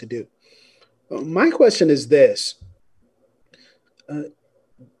thing to do. My question is this.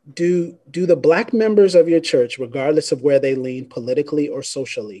 Do the Black members of your church, regardless of where they lean politically or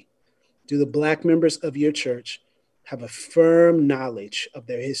socially, do the Black members of your church have a firm knowledge of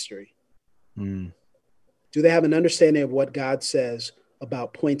their history? Do they have an understanding of what God says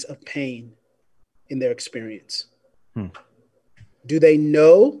about points of pain in their experience? Do they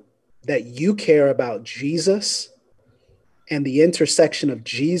know that you care about Jesus and the intersection of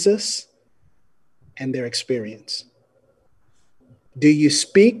Jesus and their experience? Do you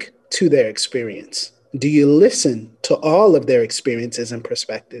speak to their experience? Do you listen to all of their experiences and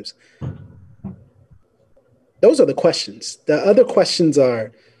perspectives? Those are the questions. The other questions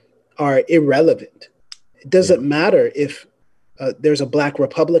are irrelevant. It doesn't matter if there's a Black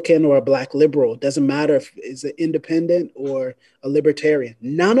Republican or a Black liberal. It doesn't matter if it's an independent or a libertarian.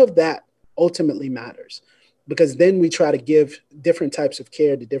 None of that ultimately matters, because then we try to give different types of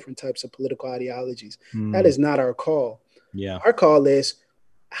care to different types of political ideologies. That is not our call. Yeah. Our call is,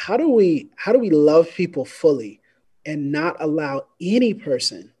 how do we love people fully and not allow any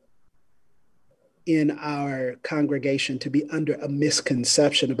person in our congregation to be under a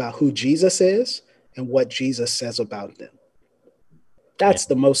misconception about who Jesus is and what Jesus says about them. That's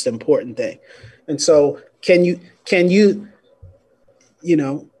the most important thing. And so can you,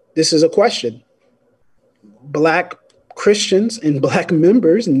 this is a question. Black Christians and Black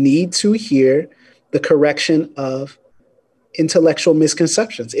members need to hear the correction of intellectual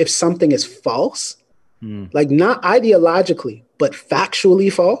misconceptions. If something is false, like not ideologically, but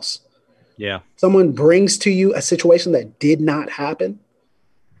factually false. Yeah. Someone brings to you a situation that did not happen,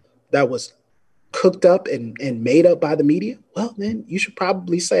 that was cooked up and made up by the media. Well, then you should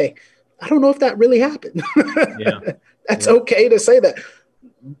probably say, I don't know if that really happened. That's okay to say that.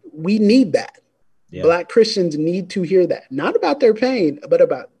 We need that. Yeah. Black Christians need to hear that, not about their pain, but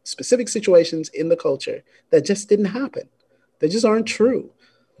about specific situations in the culture that just didn't happen. They just aren't true.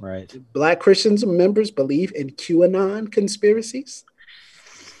 Right. Black Christians members believe in QAnon conspiracies.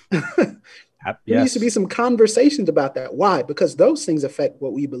 There needs to be some conversations about that. Why? Because those things affect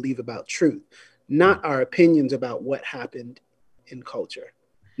what we believe about truth, not our opinions about what happened in culture.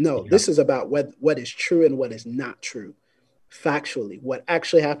 No, this is about what is true and what is not true. Factually, what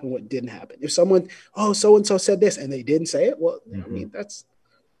actually happened, what didn't happen. If someone, so-and-so said this and they didn't say it, well, I mean, that's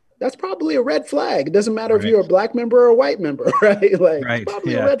probably a red flag. It doesn't matter if you're a Black member or a white member, right? Like, it's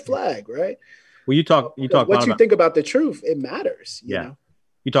probably a red flag, right? Well, you talk what you think about the truth, it matters. You know?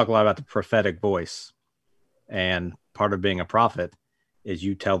 You talk a lot about the prophetic voice, and part of being a prophet is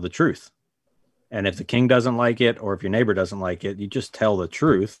you tell the truth. And if the king doesn't like it, or if your neighbor doesn't like it, you just tell the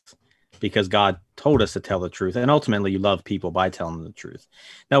truth, because God told us to tell the truth. And ultimately you love people by telling them the truth.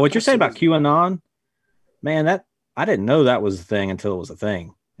 Now, what you're saying about QAnon, man, that I didn't know that was a thing until it was a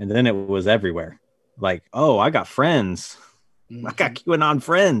thing. And then it was everywhere. Like, oh, I got friends. I got QAnon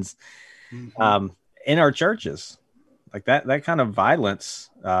friends in our churches. Like that kind of violence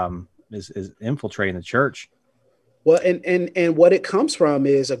is infiltrating the church. Well, and what it comes from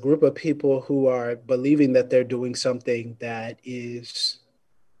is a group of people who are believing that they're doing something that is,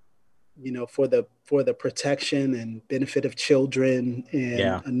 for the protection and benefit of children and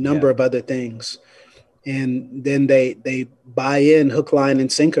a number of other things. And then they buy in hook, line,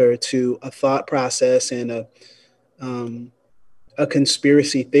 and sinker to a thought process and a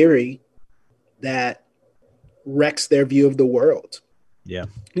conspiracy theory that wrecks their view of the world. Yeah.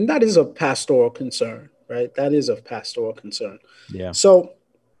 And that is of pastoral concern, right? That is of pastoral concern. Yeah. So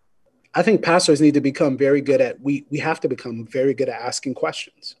I think pastors need to become very good at, we have to become very good at asking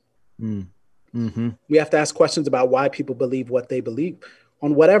questions. We have to ask questions about why people believe what they believe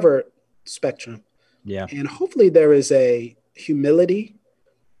on whatever spectrum. Yeah. And hopefully there is a humility.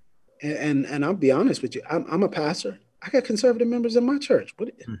 And I'll be honest with you. I'm a pastor. I got conservative members in my church.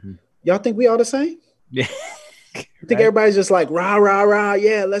 Y'all think we all the same? Yeah. I think everybody's just like, rah, rah, rah.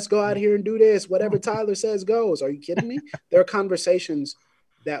 Yeah, let's go out here and do this. Whatever Tyler says goes. Are you kidding me? There are conversations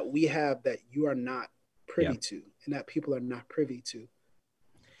that we have that you are not privy to and that people are not privy to.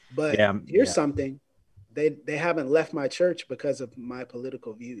 But here's something. They haven't left my church because of my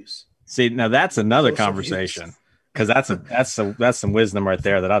political views. See, now that's another conversation, because that's some wisdom right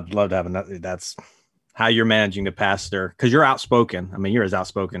there that I'd love to have. That's how you're managing the pastor, because you're outspoken. I mean, you're as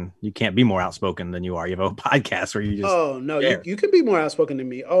outspoken. You can't be more outspoken than you are. You have a podcast where you just. Oh no, you can be more outspoken than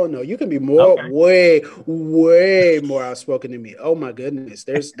me. Oh no, you can be way more outspoken than me. Oh my goodness,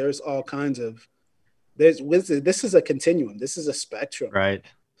 there's all kinds of. This is a continuum. This is a spectrum. Right.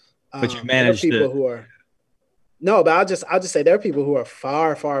 But you manage people who are. No, but I'll just say there are people who are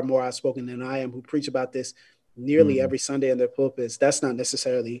far, far more outspoken than I am, who preach about this nearly every Sunday in their pulpits. That's not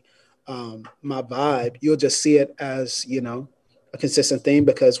necessarily my vibe. You'll just see it as, a consistent theme,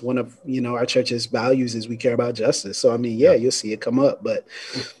 because one of, our church's values is we care about justice. So, I mean, you'll see it come up, but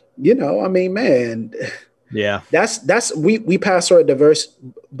I mean, man, that's we pastor a diverse,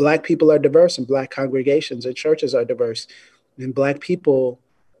 Black people are diverse, and Black congregations and churches are diverse, and Black people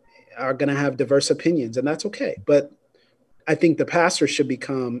are going to have diverse opinions, and that's okay. But I think the pastor should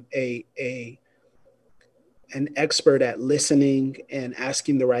become an expert at listening and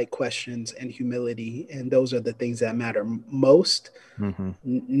asking the right questions and humility. And those are the things that matter most,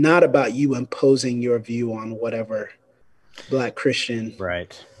 not about you imposing your view on whatever Black Christian,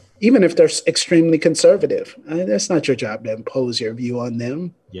 right? Even if they're extremely conservative, that's not your job to impose your view on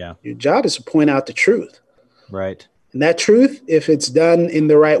them. Yeah. Your job is to point out the truth. Right. And that truth, if it's done in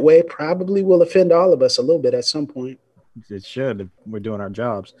the right way, probably will offend all of us a little bit at some point. It should, if we're doing our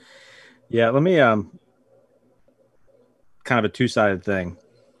jobs. Yeah, let me kind of a two-sided thing.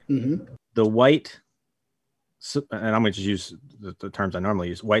 Mm-hmm. The white, and I'm going to just use the terms I normally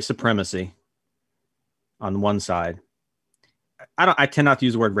use, white supremacy on one side. I tend not to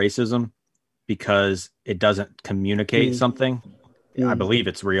use the word racism because it doesn't communicate something. I believe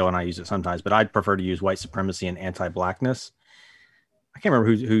it's real and I use it sometimes, but I'd prefer to use white supremacy and anti-blackness. I can't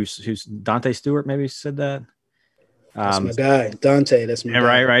remember who's Dante Stewart maybe said that. That's my guy, Dante. That's my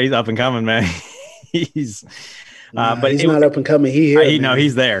guy. Right. He's up and coming, man. he's but he's not up and coming.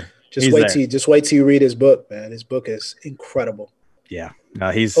 He's there. Just wait till you read his book, man. His book is incredible. Yeah.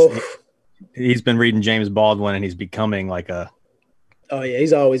 He's been reading James Baldwin and he's becoming like a. Oh yeah,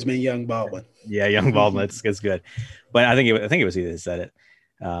 he's always been young Baldwin. Yeah, young Baldwin. It's good, but I think it was he that said it.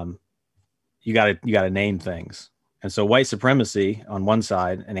 You got to name things, and so white supremacy on one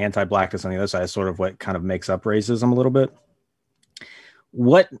side and anti-blackness on the other side is sort of what kind of makes up racism a little bit.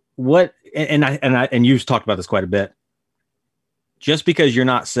 And you've talked about this quite a bit. Just because you're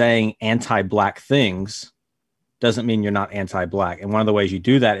not saying anti-black things doesn't mean you're not anti-black. And one of the ways you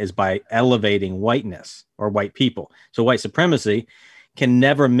do that is by elevating whiteness or white people. So white supremacy can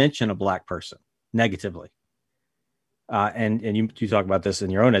never mention a black person negatively. And you talk about this in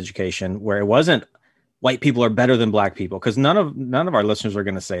your own education, where it wasn't white people are better than black people, because none of our listeners are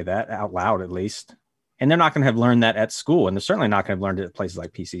going to say that out loud, at least. And they're not going to have learned that at school. And they're certainly not going to have learned it at places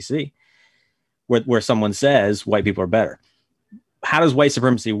like PCC, where someone says white people are better. How does white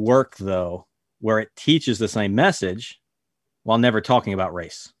supremacy work, though, where it teaches the same message while never talking about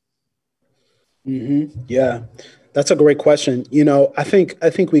race? Mm-hmm. Yeah, that's a great question. I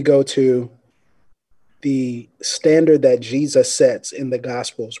think we go to the standard that Jesus sets in the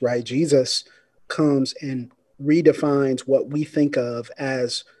Gospels, right? Jesus comes and redefines what we think of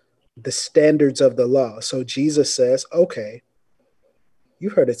as the standards of the law. So Jesus says, okay, you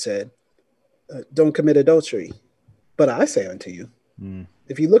heard it said, don't commit adultery. But I say unto you,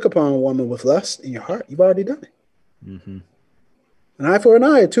 if you look upon a woman with lust in your heart, you've already done it. Mm-hmm. An eye for an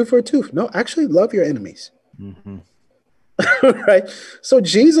eye, a tooth for a tooth. No, actually love your enemies. Mm-hmm. Right? So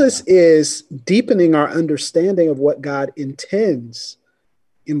Jesus is deepening our understanding of what God intends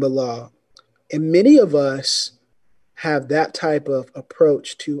in the law. And many of us have that type of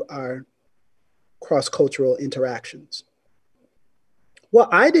approach to our cross-cultural interactions. Well,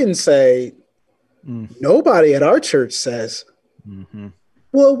 I didn't say, nobody at our church says,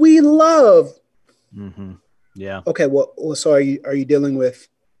 well, we love. Yeah. Okay. Well, so are you dealing with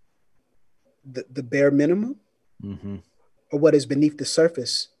the bare minimum, or what is beneath the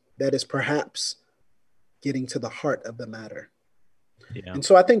surface that is perhaps getting to the heart of the matter? Yeah. And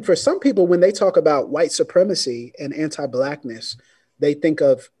so I think for some people, when they talk about white supremacy and anti-blackness, they think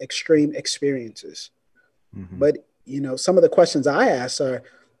of extreme experiences. But, some of the questions I ask are,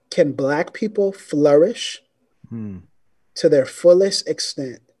 can Black people flourish to their fullest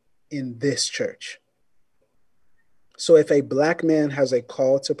extent in this church? So if a Black man has a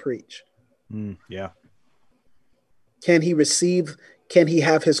call to preach, can he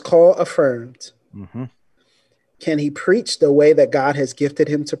have his call affirmed? Can he preach the way that God has gifted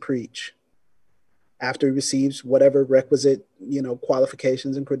him to preach after he receives whatever requisite,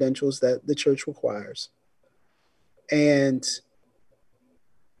 qualifications and credentials that the church requires? And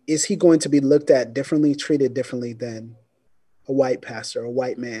is he going to be looked at differently, treated differently than a white pastor, a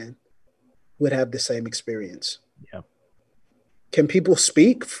white man would have the same experience? Yeah. Can people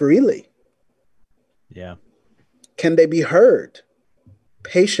speak freely? Yeah. Can they be heard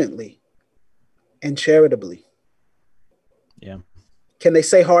patiently and charitably? Yeah. Can they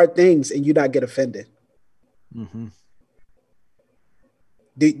say hard things and you not get offended?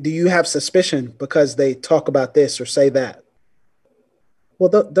 Do you have suspicion because they talk about this or say that? Well,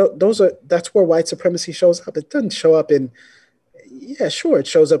 that's where white supremacy shows up. It doesn't show up in, it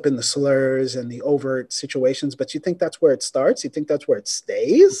shows up in the slurs and the overt situations, but you think that's where it starts? You think that's where it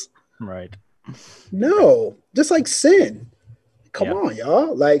stays? Right. No, just like sin. Come on,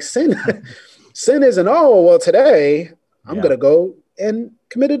 y'all. Like sin isn't, today I'm going to go and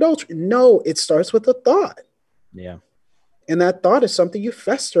commit adultery. No, it starts with a thought. Yeah. And that thought is something you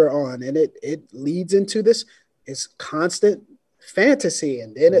fester on, and it leads into this constant fantasy,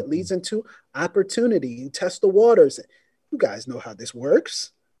 and then it leads into opportunity. You test the waters. You guys know how this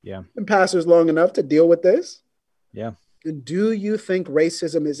works. Yeah. And pastors long enough to deal with this. Yeah. Do you think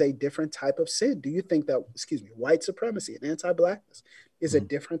racism is a different type of sin? Do you think that, white supremacy and anti-blackness is a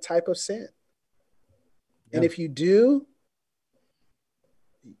different type of sin? Yeah. And if you do,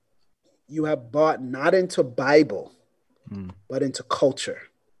 you have bought not into Bible, but into culture.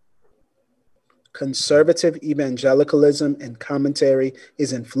 Conservative evangelicalism and commentary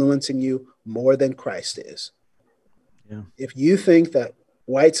is influencing you more than Christ is. Yeah. If you think that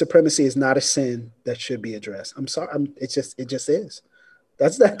white supremacy is not a sin that should be addressed, I'm sorry. It just is.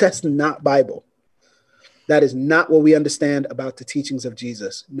 That's not Bible. That is not what we understand about the teachings of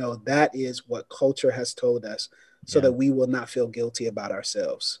Jesus. No, that is what culture has told us so that we will not feel guilty about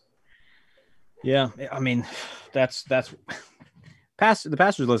ourselves. Yeah. I mean, that's the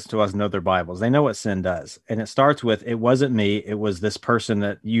pastors listen to us know their Bibles. They know what sin does. And it starts with, it wasn't me. It was this person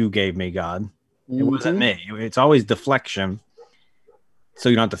that you gave me, God. It wasn't me. It's always deflection. So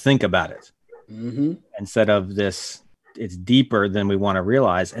you don't have to think about it. Instead of this, it's deeper than we want to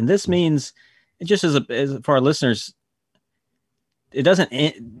realize. And this means, it just as for our listeners, it doesn't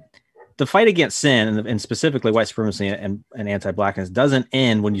end, the fight against sin and specifically white supremacy and anti-blackness doesn't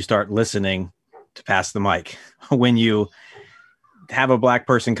end when you start listening to Pass the Mic, when you have a black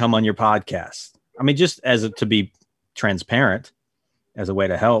person come on your podcast. I mean, just to be transparent, as a way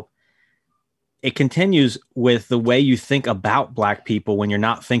to help, it continues with the way you think about black people when you're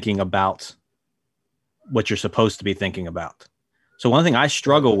not thinking about what you're supposed to be thinking about. So one thing I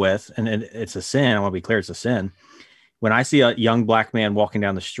struggle with, and it's a sin, I want to be clear, it's a sin. When I see a young black man walking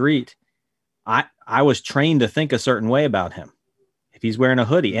down the street, I was trained to think a certain way about him. If he's wearing a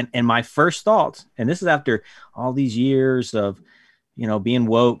hoodie, and my first thought, and this is after all these years of, being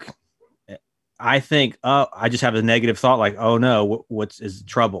woke, I think, I just have a negative thought like, oh no, is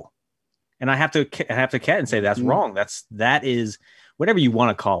trouble? And I have to cat and say that's wrong. That is whatever you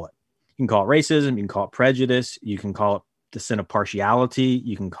want to call it. You can call it racism. You can call it prejudice. You can call it the sin of partiality.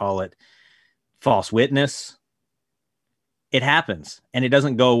 You can call it false witness. It happens, and it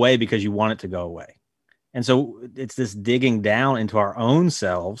doesn't go away because you want it to go away. And so it's this digging down into our own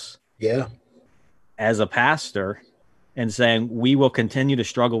selves. Yeah. As a pastor, and saying we will continue to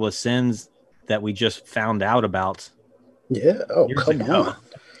struggle with sins that we just found out about. Yeah. Oh, come on.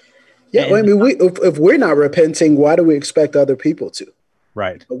 Yeah. And, I mean, if we're not repenting, why do we expect other people to?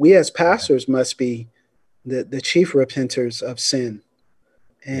 Right. But we as pastors must be the chief repenters of sin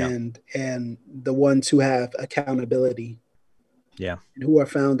and the ones who have accountability. Yeah. And who are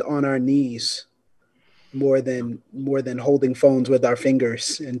found on our knees more than holding phones with our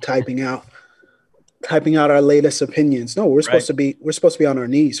fingers and typing out our latest opinions. No, we're supposed to be on our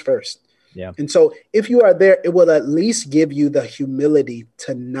knees first. Yeah. And so if you are there, it will at least give you the humility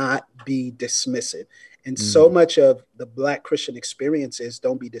to not be dismissive. And so much of the Black Christian experience is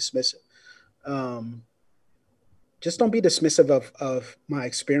don't be dismissive. Just don't be dismissive of my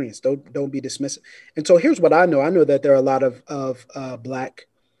experience. Don't be dismissive. And so here's what I know. I know that there are a lot of Black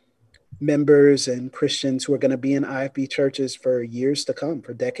members and Christians who are going to be in IFB churches for years to come,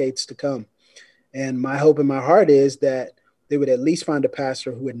 for decades to come. And my hope in my heart is that they would at least find a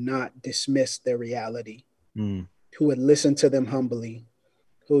pastor who would not dismiss their reality, who would listen to them humbly,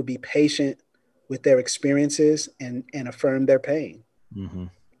 who would be patient with their experiences and affirm their pain. Mm-hmm.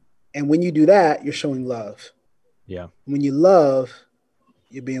 And when you do that, you're showing love. Yeah. When you love,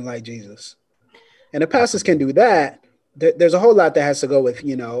 you're being like Jesus. And if pastors can do that, there's a whole lot that has to go with,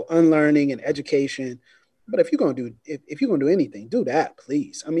 unlearning and education. But if you're going to do anything, do that,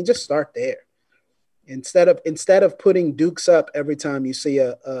 please. I mean, just start there. Instead of putting dukes up every time you see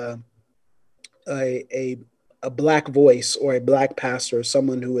a Black voice or a Black pastor, or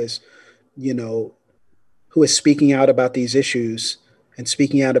someone who is speaking out about these issues and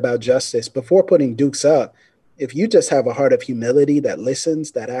speaking out about justice, before putting dukes up, if you just have a heart of humility that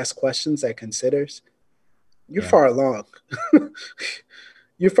listens, that asks questions, that considers, you're far along.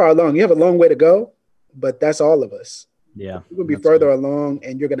 You're far along. You have a long way to go, but that's all of us. Yeah. You're going to be further along,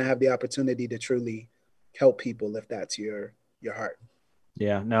 and you're going to have the opportunity to truly help people if that's your heart.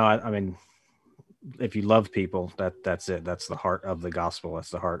 Yeah. No, I mean, if you love people, that's it. That's the heart of the gospel.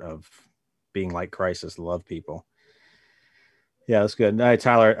 That's the heart of being like Christ, is to love people. Yeah, that's good. No,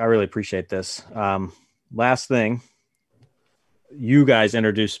 Tyler, I really appreciate this. Last thing, you guys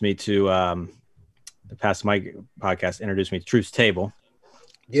introduced me to the Pass the Mic podcast, introduced me to Truth's Table.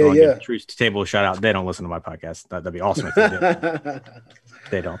 Yeah, so Truth's Table, shout out. They don't listen to my podcast. That'd be awesome if they did.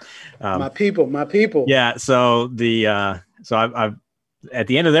 They don't. My people. Yeah. So I've at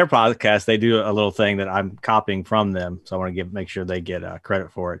the end of their podcast, they do a little thing that I'm copying from them. So I want to make sure they get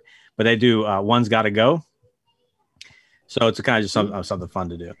credit for it. But they do One's Gotta Go. So it's kind of just something fun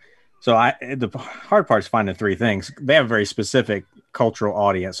to do. So the hard part is finding three things. They have a very specific cultural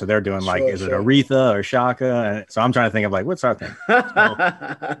audience. So they're doing is it Aretha or Shaka? And so I'm trying to think of what's our thing?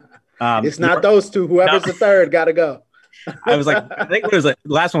 So, it's not those two. Whoever's the third gotta go. I was like, I think what was it?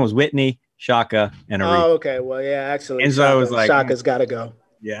 The last one was Whitney, Shaka, and Aretha. Oh, okay. Well, yeah, actually. And so I was like, Shaka's gotta go.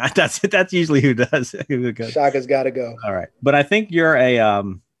 Yeah, that's usually who does. Who goes. Shaka's got to go. All right, but I think you're a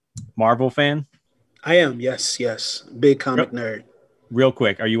Marvel fan. I am. Yes. Big comic nerd. Real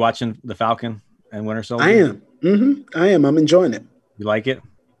quick, are you watching The Falcon and Winter Soldier? I am. I am. I'm enjoying it. You like it?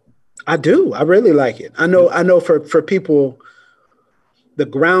 I do. I really like it. I know for people, the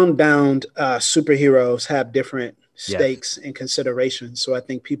ground-bound superheroes have different stakes and considerations. So I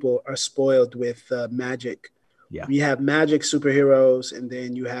think people are spoiled with magic. Yeah. You have magic superheroes, and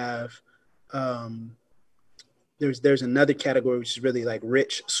then you have there's another category which is really like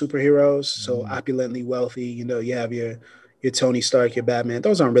rich superheroes. So opulently wealthy. You know, you have your Tony Stark, your Batman.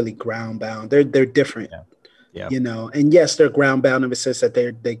 Those aren't really ground-bound. They're different. Yeah. You know, and yes, they're ground-bound in the sense that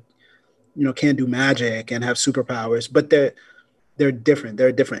they can do magic and have superpowers, but they're different. They're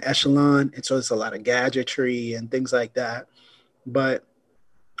a different echelon, and so it's a lot of gadgetry and things like that. But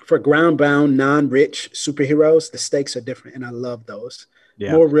for ground-bound, non-rich superheroes, the stakes are different, and I love those.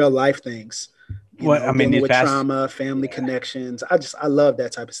 More real-life things. With trauma, family connections. I love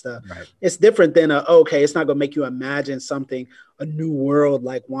that type of stuff. Right. It's different than it's not going to make you imagine something, a new world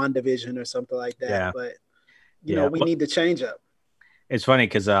like WandaVision or something like that. Yeah. But we need to change up. It's funny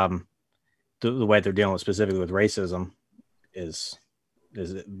because the way they're dealing with specifically with racism is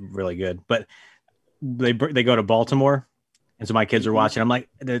really good. But they go to Baltimore, and so my kids are watching. I'm like,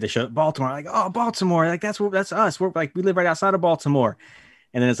 they show Baltimore. I'm like, oh, Baltimore, like that's us. We're like, we live right outside of Baltimore,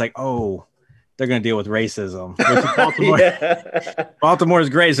 and then it's like, oh, they're gonna deal with racism. Baltimore, Baltimore is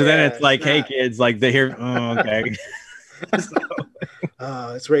great. So then it's like, hey, kids, like they hear, oh, okay.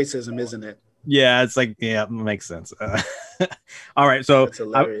 It's racism, isn't it? Yeah, it's like, yeah, it makes sense. All right, so that's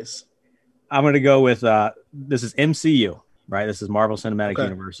hilarious. I'm going to go with this is MCU, right? This is Marvel Cinematic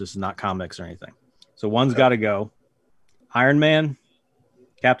Universe. This is not comics or anything. So one's got to go. Iron Man,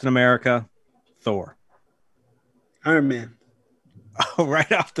 Captain America, Thor. Iron Man. Oh,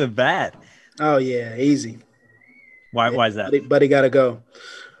 right off the bat. Oh yeah, easy. Why is that? Buddy got to go.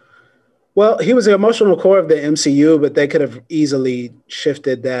 Well, he was the emotional core of the MCU, but they could have easily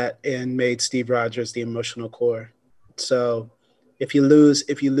shifted that and made Steve Rogers the emotional core. So if you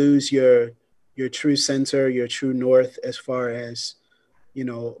lose your true center, your true north, as far as,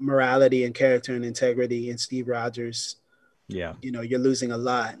 morality and character and integrity in Steve Rogers, you're losing a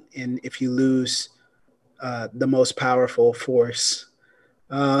lot. And if you lose the most powerful force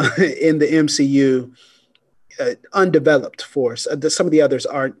in the MCU, undeveloped force. Some of the others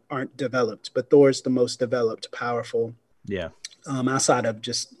aren't developed, but Thor's the most developed, powerful. Yeah. Outside of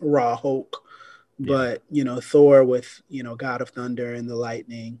just raw Hulk, but Thor with God of Thunder and the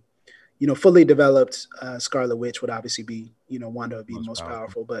Lightning, fully developed. Scarlet Witch would obviously be Wanda would be most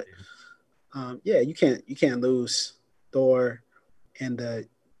powerful, but you can't lose Thor and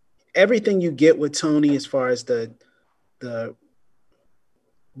everything you get with Tony as far as the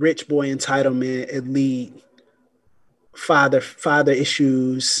rich boy entitlement, elite. Father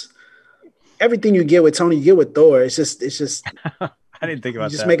issues, everything you get with Tony, you get with Thor. It's just I didn't think about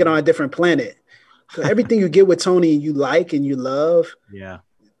that. Just make it on a different planet. So everything you get with Tony, you like and you love. Yeah,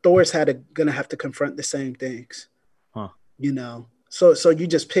 Thor's gonna have to confront the same things. So you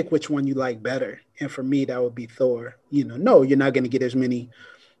just pick which one you like better. And for me, that would be Thor. No, you're not gonna get as many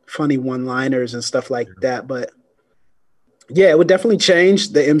funny one-liners and stuff like that, but yeah, it would definitely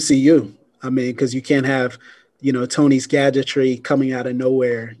change the MCU. I mean, because you can't have Tony's gadgetry coming out of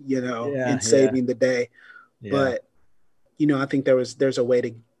nowhere, and saving the day. Yeah. But, I think there's a way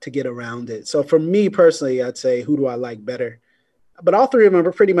to get around it. So for me personally, I'd say, who do I like better? But all three of them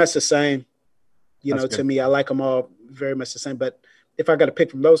are pretty much the same. To me, I like them all very much the same. But if I got to pick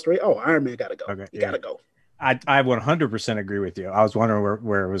from those three, Iron Man got to go. Okay, you got to go. I 100% agree with you. I was wondering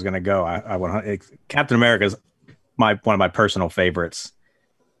where it was going to go. Captain America is one of my personal favorites.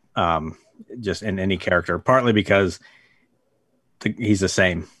 Just in any character, partly because he's the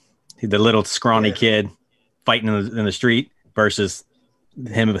same. The little scrawny kid fighting in the street versus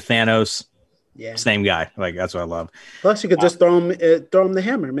him with Thanos. Yeah, same guy. Like, that's what I love. Plus, you could just throw him the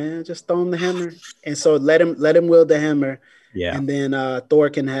hammer, man. Just throw him the hammer, and so let him wield the hammer. Yeah, and then Thor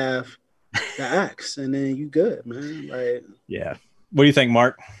can have the axe, and then you good, man. Like, yeah. What do you think,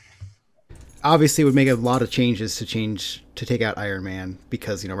 Mark? Obviously, it would make a lot of changes to take out Iron Man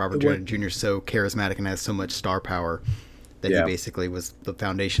because Robert Downey Jr. is so charismatic and has so much star power that he basically was the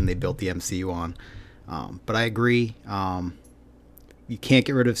foundation they built the MCU on. But I agree. You can't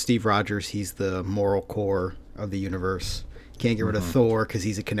get rid of Steve Rogers. He's the moral core of the universe. You can't get rid of Thor because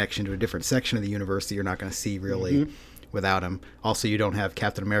he's a connection to a different section of the universe that you're not going to see really without him. Also, you don't have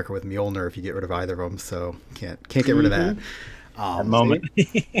Captain America with Mjolnir if you get rid of either of them, so can't get rid of that. that moment.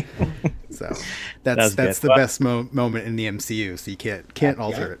 So that's the best moment in the MCU. So you can't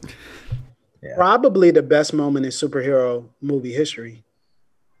alter it. Yeah. Probably the best moment in superhero movie history.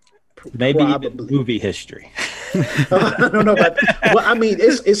 Maybe movie history. I don't know about. Well, I mean,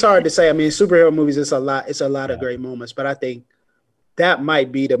 it's hard to say. I mean, superhero movies, it's a lot of great moments, but I think that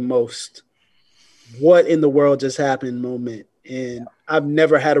might be the most "what in the world just happened" moment, and I've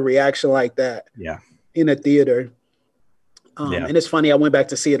never had a reaction like that. Yeah. In a theater. And it's funny. I went back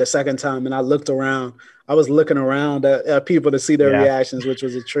to see it a second time, and I looked around. I was looking around at people to see their reactions, which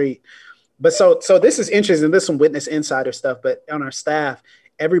was a treat. But so this is interesting. This is some Witness Insider stuff. But on our staff,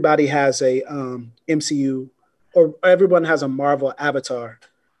 everybody has a MCU, or everyone has a Marvel avatar.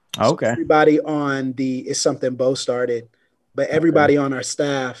 Okay. So everybody on it's something Bo started, but everybody on our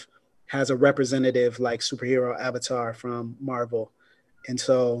staff has a representative like superhero avatar from Marvel, and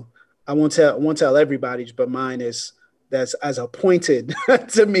so I won't tell everybody, but mine is. That's as appointed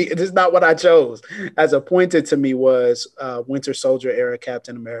to me. It is not what I chose. As appointed to me was Winter Soldier era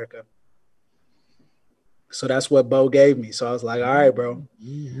Captain America. So that's what Bo gave me. So I was like, all right, bro.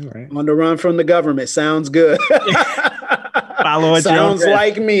 All right. On the run from the government. Sounds good. Sounds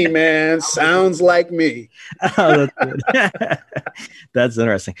like me, man. Sounds like me. Oh, that's good. That's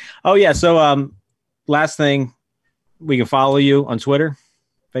interesting. Oh, yeah. So last thing, we can follow you on Twitter.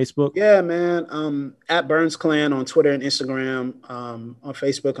 Facebook? Yeah, man. At Burns Clan on Twitter and Instagram. On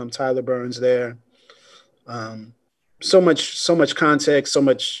Facebook, I'm Tyler Burns there. So much context, so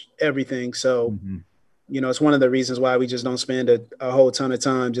much everything. So, it's one of the reasons why we just don't spend a whole ton of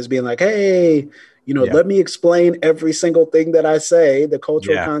time just being like, hey, let me explain every single thing that I say, the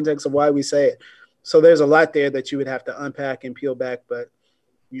cultural context of why we say it. So there's a lot there that you would have to unpack and peel back. But,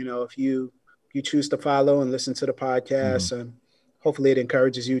 if you choose to follow and listen to the podcast and hopefully it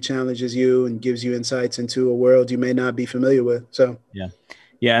encourages you, challenges you, and gives you insights into a world you may not be familiar with. So, yeah.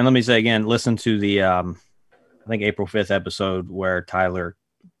 And let me say again, listen to the, I think April 5th episode where Tyler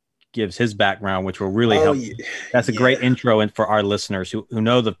gives his background, which will really help. That's a great intro for our listeners who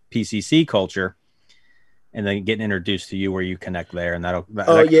know the PCC culture, and then getting introduced to you where you connect there. And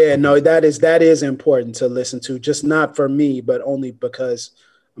that is important to listen to, just not for me, but only because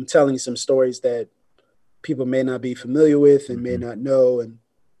I'm telling some stories that people may not be familiar with and may not know, and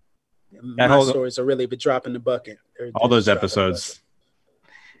my stories are really the drop in the bucket. All those episodes,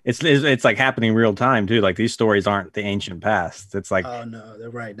 it's like happening real time too. Like these stories aren't the ancient past. It's like, oh no,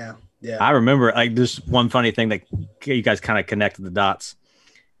 they're right now. Yeah, I remember like this one funny thing that you guys kind of connected the dots.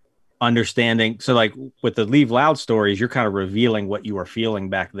 Understanding, so like with the Leave Loud stories, you're kind of revealing what you were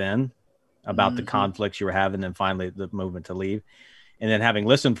feeling back then about the conflicts you were having, and finally the movement to leave, and then having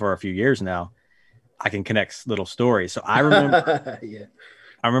listened for a few years now, I can connect little stories. So I remember,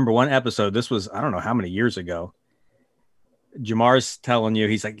 I remember one episode, this was, I don't know how many years ago. Jamar's telling you,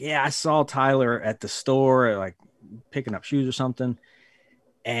 he's like, yeah, I saw Tyler at the store, like picking up shoes or something.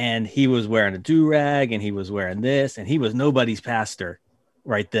 And he was wearing a do-rag and he was wearing this, and he was nobody's pastor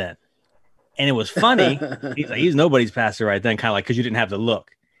right then. And it was funny. He's like, he's nobody's pastor right then. Kind of like, cause you didn't have the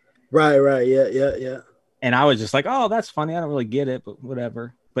look. Right. Yeah. And I was just like, oh, that's funny. I don't really get it, but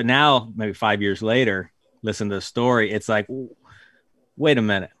whatever. But now, maybe 5 years later, listen to the story. It's like, wait a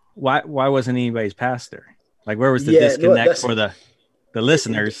minute. Why wasn't anybody's pastor? Like, where was the disconnect for the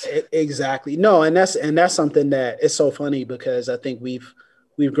listeners? Exactly. No, and that's something that it's so funny because I think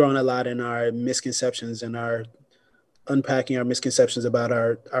we've grown a lot in our misconceptions and our unpacking our misconceptions about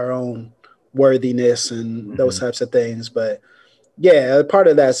our own worthiness and those types of things. But yeah, part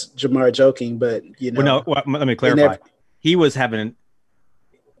of that's Jamar joking. But let me clarify. He was having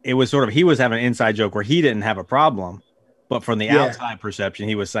he was having an inside joke where he didn't have a problem, but from the outside perception,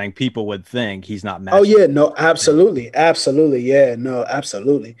 he was saying people would think he's not matching. Oh yeah, no, absolutely. Yeah, no,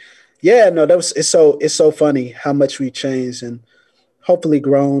 absolutely. Yeah, no, it's so funny how much we changed and hopefully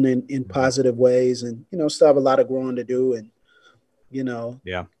grown in positive ways, and still have a lot of growing to do, and I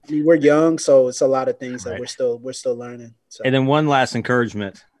mean, we're young, so it's a lot of things that we're still learning. So. And then one last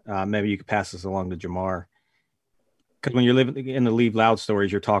encouragement, maybe you could pass this along to Jamar. Because when you're living in the Leave Loud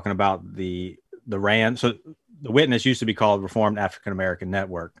stories, you're talking about the RAN. So the Witness used to be called Reformed African American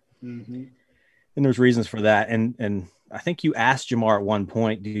Network. And there's reasons for that. And I think you asked Jamar at one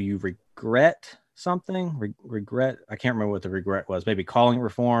point, do you regret something? Regret? I can't remember what the regret was. Maybe calling it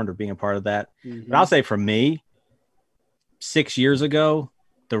Reformed or being a part of that. But I'll say for me, 6 years ago,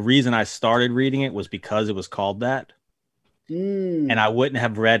 the reason I started reading it was because it was called that. And I wouldn't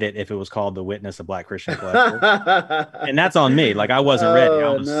have read it if it was called The Witness, a Black Christian Collective. And that's on me. Like I wasn't ready.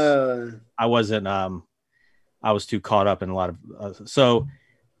 I was too caught up in a lot of so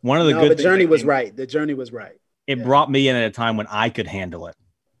one of the good the journey was right. The journey was right. it brought me in at a time when I could handle it,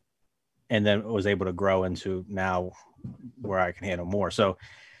 and then was able to grow into now where I can handle more. So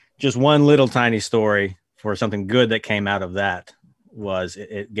just one little tiny story for something good that came out of that was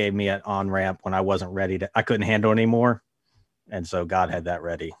it gave me an on-ramp when I wasn't ready I couldn't handle anymore. And so God had that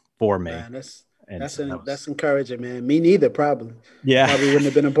ready for me. Man, that's encouraging, man. Me neither, probably. Yeah. Probably wouldn't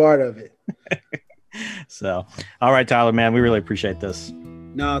have been a part of it. So, all right, Tyler, man, we really appreciate this.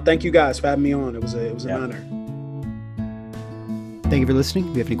 No, thank you guys for having me on. It was an honor. Thank you for listening.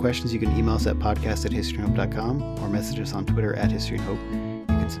 If you have any questions, you can email us at podcast@historyandhope.com or message us on Twitter @historyandhope. You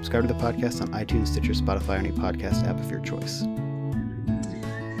can subscribe to the podcast on iTunes, Stitcher, Spotify, or any podcast app of your choice.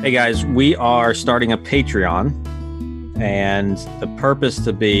 Hey guys, we are starting a Patreon, and the purpose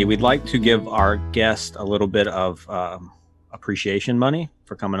to be, we'd like to give our guest a little bit of appreciation money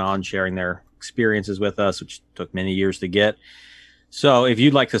for coming on, sharing their experiences with us, which took many years to get. So if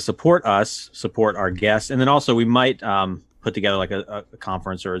you'd like to support us, support our guests, and then also we might put together like a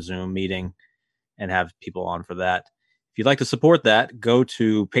conference or a Zoom meeting and have people on for that. If you'd like to support that, go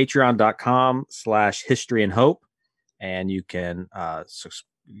to patreon.com/historyandhope, and you can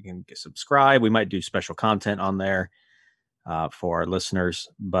subscribe. We might do special content on there for our listeners.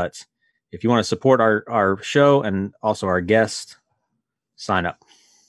 But if you want to support our show and also our guest, sign up.